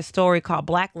telling my story called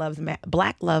Black Love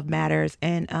Matters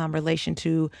in relation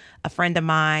to a friend of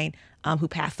mine who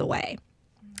passed away.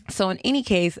 So in any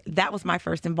case, that was my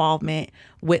first involvement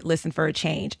with Listen for a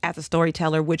Change as a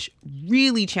storyteller, which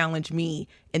really challenged me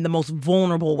in the most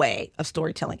vulnerable way of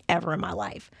storytelling ever in my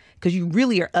life. Because you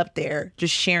really are up there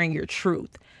just sharing your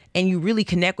truth, and you really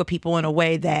connect with people in a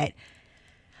way that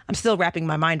I'm still wrapping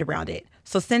my mind around it.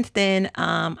 So since then,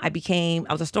 I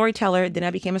was a storyteller. Then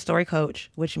I became a story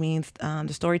coach, which means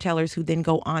the storytellers who then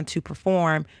go on to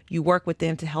perform, you work with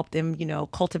them to help them,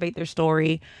 cultivate their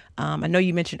story. I know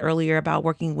you mentioned earlier about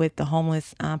working with the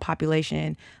homeless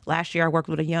population. Last year, I worked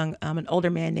with an older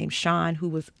man named Sean who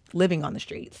was living on the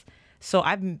streets. So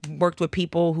I've worked with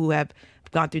people who have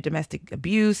gone through domestic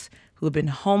abuse, who have been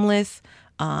homeless,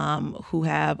 who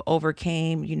have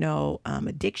overcame,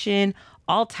 addiction,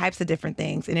 all types of different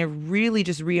things. And it really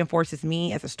just reinforces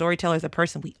me as a storyteller, as a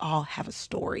person. We all have a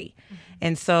story. Mm-hmm.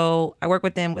 And so I work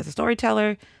with them as a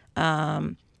storyteller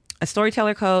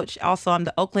coach. Also, I'm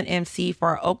the Oakland MC for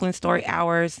our Oakland Story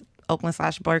Hours,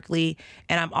 Oakland/Berkeley.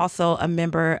 And I'm also a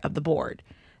member of the board.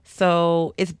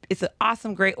 So it's an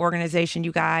awesome, great organization,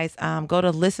 you guys. Go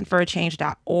to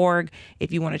listenforachange.org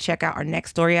if you want to check out our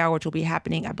next story hour, which will be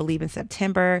happening, I believe, in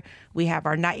September. We have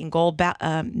our Night and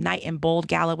Bold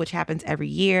Gala, which happens every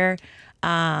year.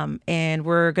 And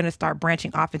we're going to start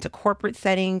branching off into corporate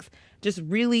settings, just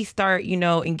really start,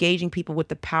 engaging people with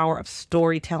the power of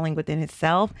storytelling within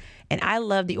itself. And I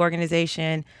love the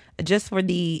organization just for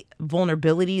the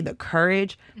vulnerability, the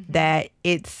courage that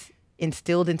it's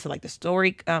instilled into like the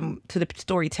story, to the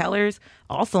storytellers,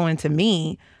 also into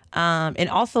me. And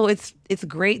also it's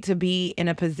great to be in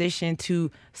a position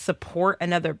to support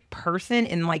another person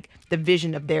in like the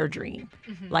vision of their dream,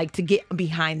 like to get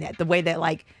behind that, the way that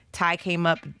like Ty came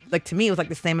up, like to me, it was like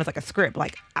the same as like a script.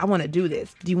 Like, I want to do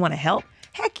this. Do you want to help?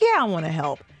 Heck yeah, I want to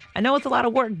help. I know it's a lot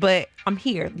of work, but I'm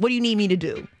here. What do you need me to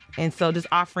do? And so just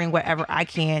offering whatever I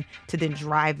can to then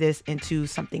drive this into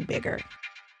something bigger.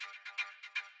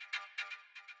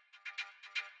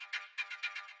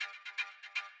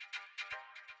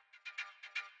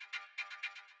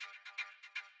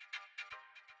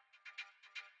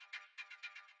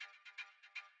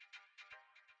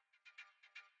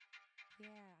 Yeah,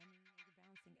 I mean, you're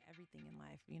balancing everything in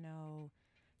life,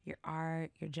 your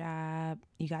art, your job,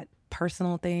 you got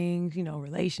personal things,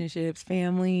 relationships,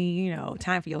 family,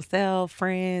 time for yourself,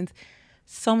 friends,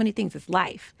 so many things. It's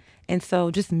life. And so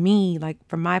just me, like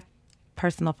from my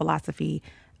personal philosophy,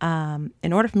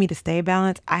 in order for me to stay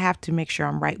balanced, I have to make sure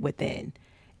I'm right within.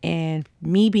 And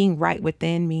me being right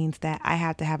within means that I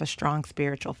have to have a strong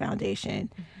spiritual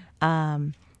foundation.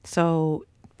 So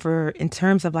in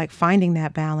terms of like finding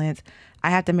that balance,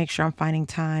 I have to make sure I'm finding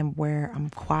time where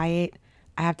I'm quiet.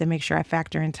 I have to make sure I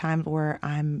factor in times where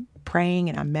I'm praying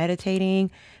and I'm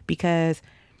meditating, because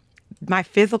my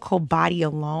physical body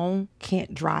alone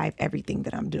can't drive everything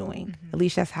that I'm doing. Mm-hmm. At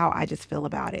least that's how I just feel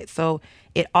about it. So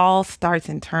it all starts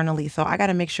internally. So I got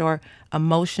to make sure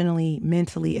emotionally,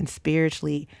 mentally, and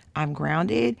spiritually I'm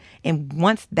grounded. And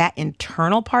once that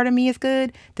internal part of me is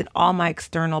good, then all my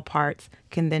external parts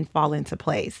can then fall into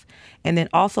place. And then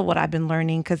also what I've been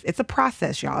learning, because it's a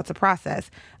process, y'all. It's a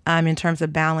process in terms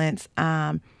of balance.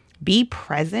 Be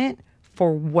present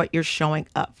for what you're showing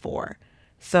up for.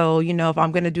 So, if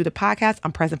I'm going to do the podcast,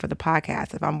 I'm present for the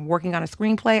podcast. If I'm working on a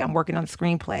screenplay, I'm working on a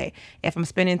screenplay. If I'm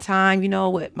spending time,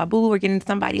 with my boo or getting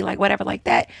somebody like whatever like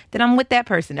that, then I'm with that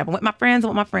person. If I'm with my friends, I'm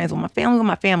with my friends, with my family, with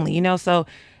my family, So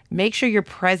make sure you're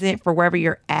present for wherever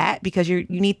you're at, because you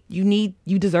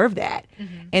deserve that.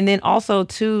 Mm-hmm. And then also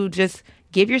too, just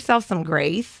give yourself some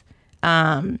grace.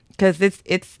 Cause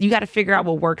it's, you got to figure out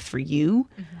what works for you.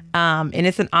 Mm-hmm. And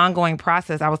it's an ongoing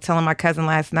process. I was telling my cousin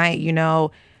last night,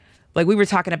 like we were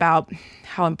talking about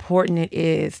how important it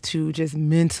is to just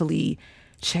mentally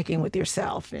check in with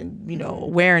yourself and,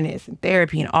 awareness and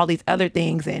therapy and all these other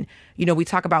things. And, we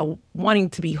talk about wanting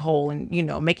to be whole and,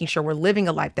 making sure we're living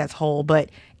a life that's whole, but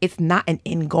it's not an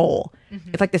end goal.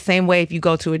 Mm-hmm. It's like the same way if you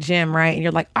go to a gym, right? And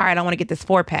you're like, all right, I want to get this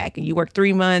 4-pack, and you work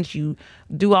 3 months, you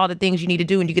do all the things you need to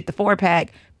do and you get the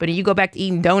 4-pack, but then you go back to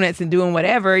eating donuts and doing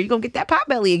whatever, you're going to get that pot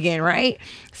belly again, right?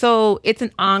 So it's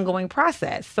an ongoing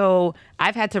process. So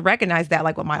I've had to recognize that,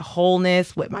 like with my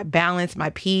wholeness, with my balance, my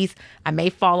peace, I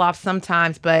may fall off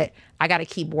sometimes, but I got to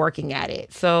keep working at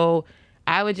it. So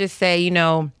I would just say,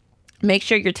 make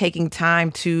sure you're taking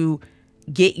time to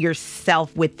get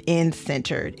yourself within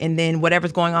centered. And then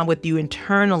whatever's going on with you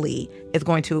internally is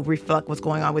going to reflect what's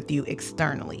going on with you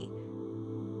externally.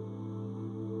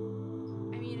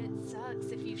 I mean, it sucks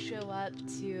if you show up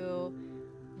to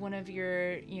one of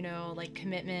your, like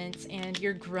commitments and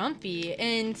you're grumpy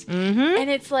and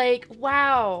it's like,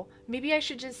 wow, maybe I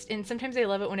should just, and sometimes I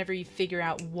love it whenever you figure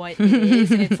out what it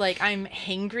is. And it's like, I'm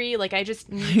hangry. Like I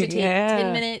just need to take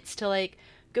 10 minutes to like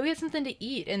go get something to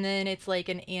eat. And then it's like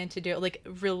an antidote, like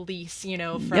release,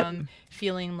 from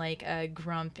feeling like a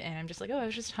grump. And I'm just like, oh, I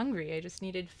was just hungry. I just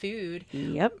needed food.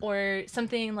 Yep. Or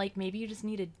something like maybe you just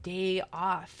need a day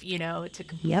off, to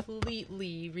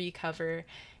completely recover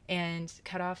and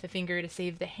cut off a finger to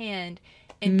save the hand.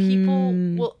 And people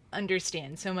will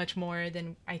understand so much more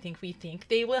than I think we think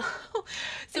they will.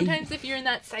 Sometimes if you're in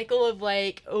that cycle of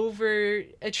like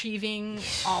overachieving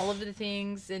all of the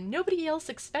things, and nobody else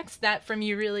expects that from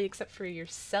you really except for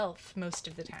yourself most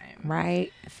of the time.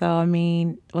 Right. So, I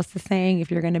mean, what's the saying? If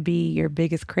you're going to be your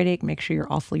biggest critic, make sure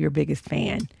you're also your biggest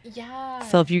fan. Yeah.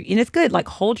 So and it's good, like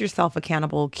hold yourself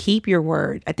accountable, keep your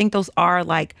word. I think those are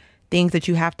like things that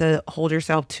you have to hold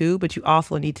yourself to, but you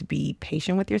also need to be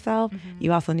patient with yourself. Mm-hmm.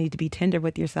 You also need to be tender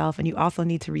with yourself, and you also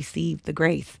need to receive the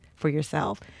grace for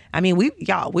yourself. I mean, we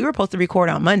were supposed to record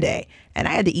on Monday, and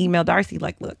I had to email Darcy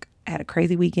like, look, I had a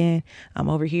crazy weekend. I'm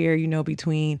over here,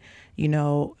 between,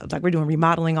 like we're doing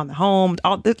remodeling on the home,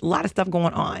 there's a lot of stuff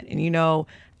going on. And,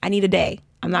 I need a day.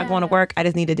 I'm not going to work. I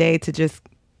just need a day to just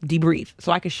debrief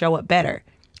so I could show up better.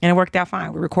 And it worked out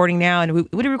fine. We're recording now, and we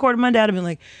would have recorded Monday. I'd have been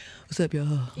like, what's up,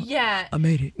 y'all? Yeah. I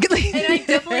made it. And I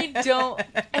definitely don't,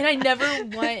 and I never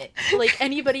want, like,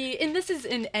 anybody, and this is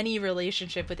in any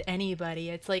relationship with anybody,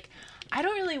 it's like, I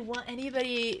don't really want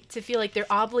anybody to feel like they're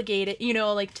obligated,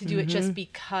 like, to do it just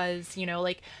because,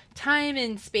 like, time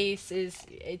and space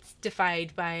it's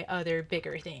defined by other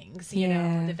bigger things,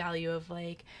 the value of,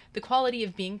 like, the quality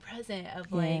of being present,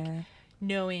 of, like,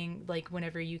 knowing, like,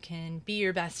 whenever you can be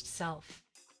your best self.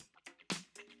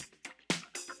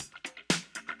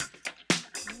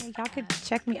 Y'all could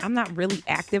check me. I'm not really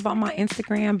active on my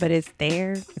Instagram, but it's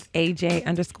there. It's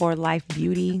AJ_Life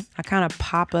Beauty. I kind of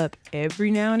pop up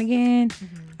every now and again.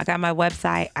 I got my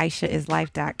website,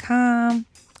 AishaIsLife.com.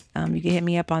 You can hit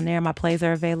me up on there. My plays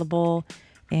are available.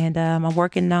 And I'm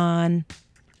working on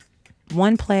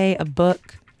one play, a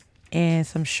book, and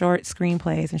some short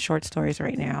screenplays and short stories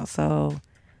right now. So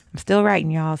I'm still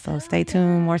writing, y'all. So stay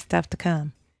tuned. More stuff to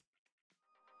come.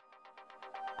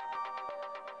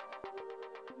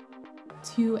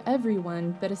 To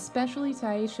everyone, but especially to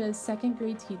Aisha's second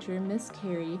grade teacher, Miss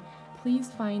Carey,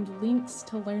 please find links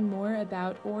to learn more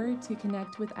about or to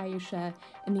connect with Aisha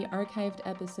in the archived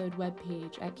episode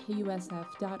webpage at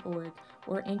KUSF.org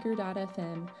or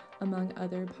Anchor.fm, among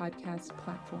other podcast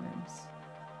platforms.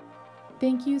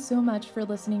 Thank you so much for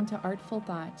listening to Artful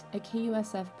Thought, a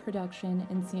KUSF production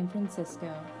in San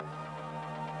Francisco.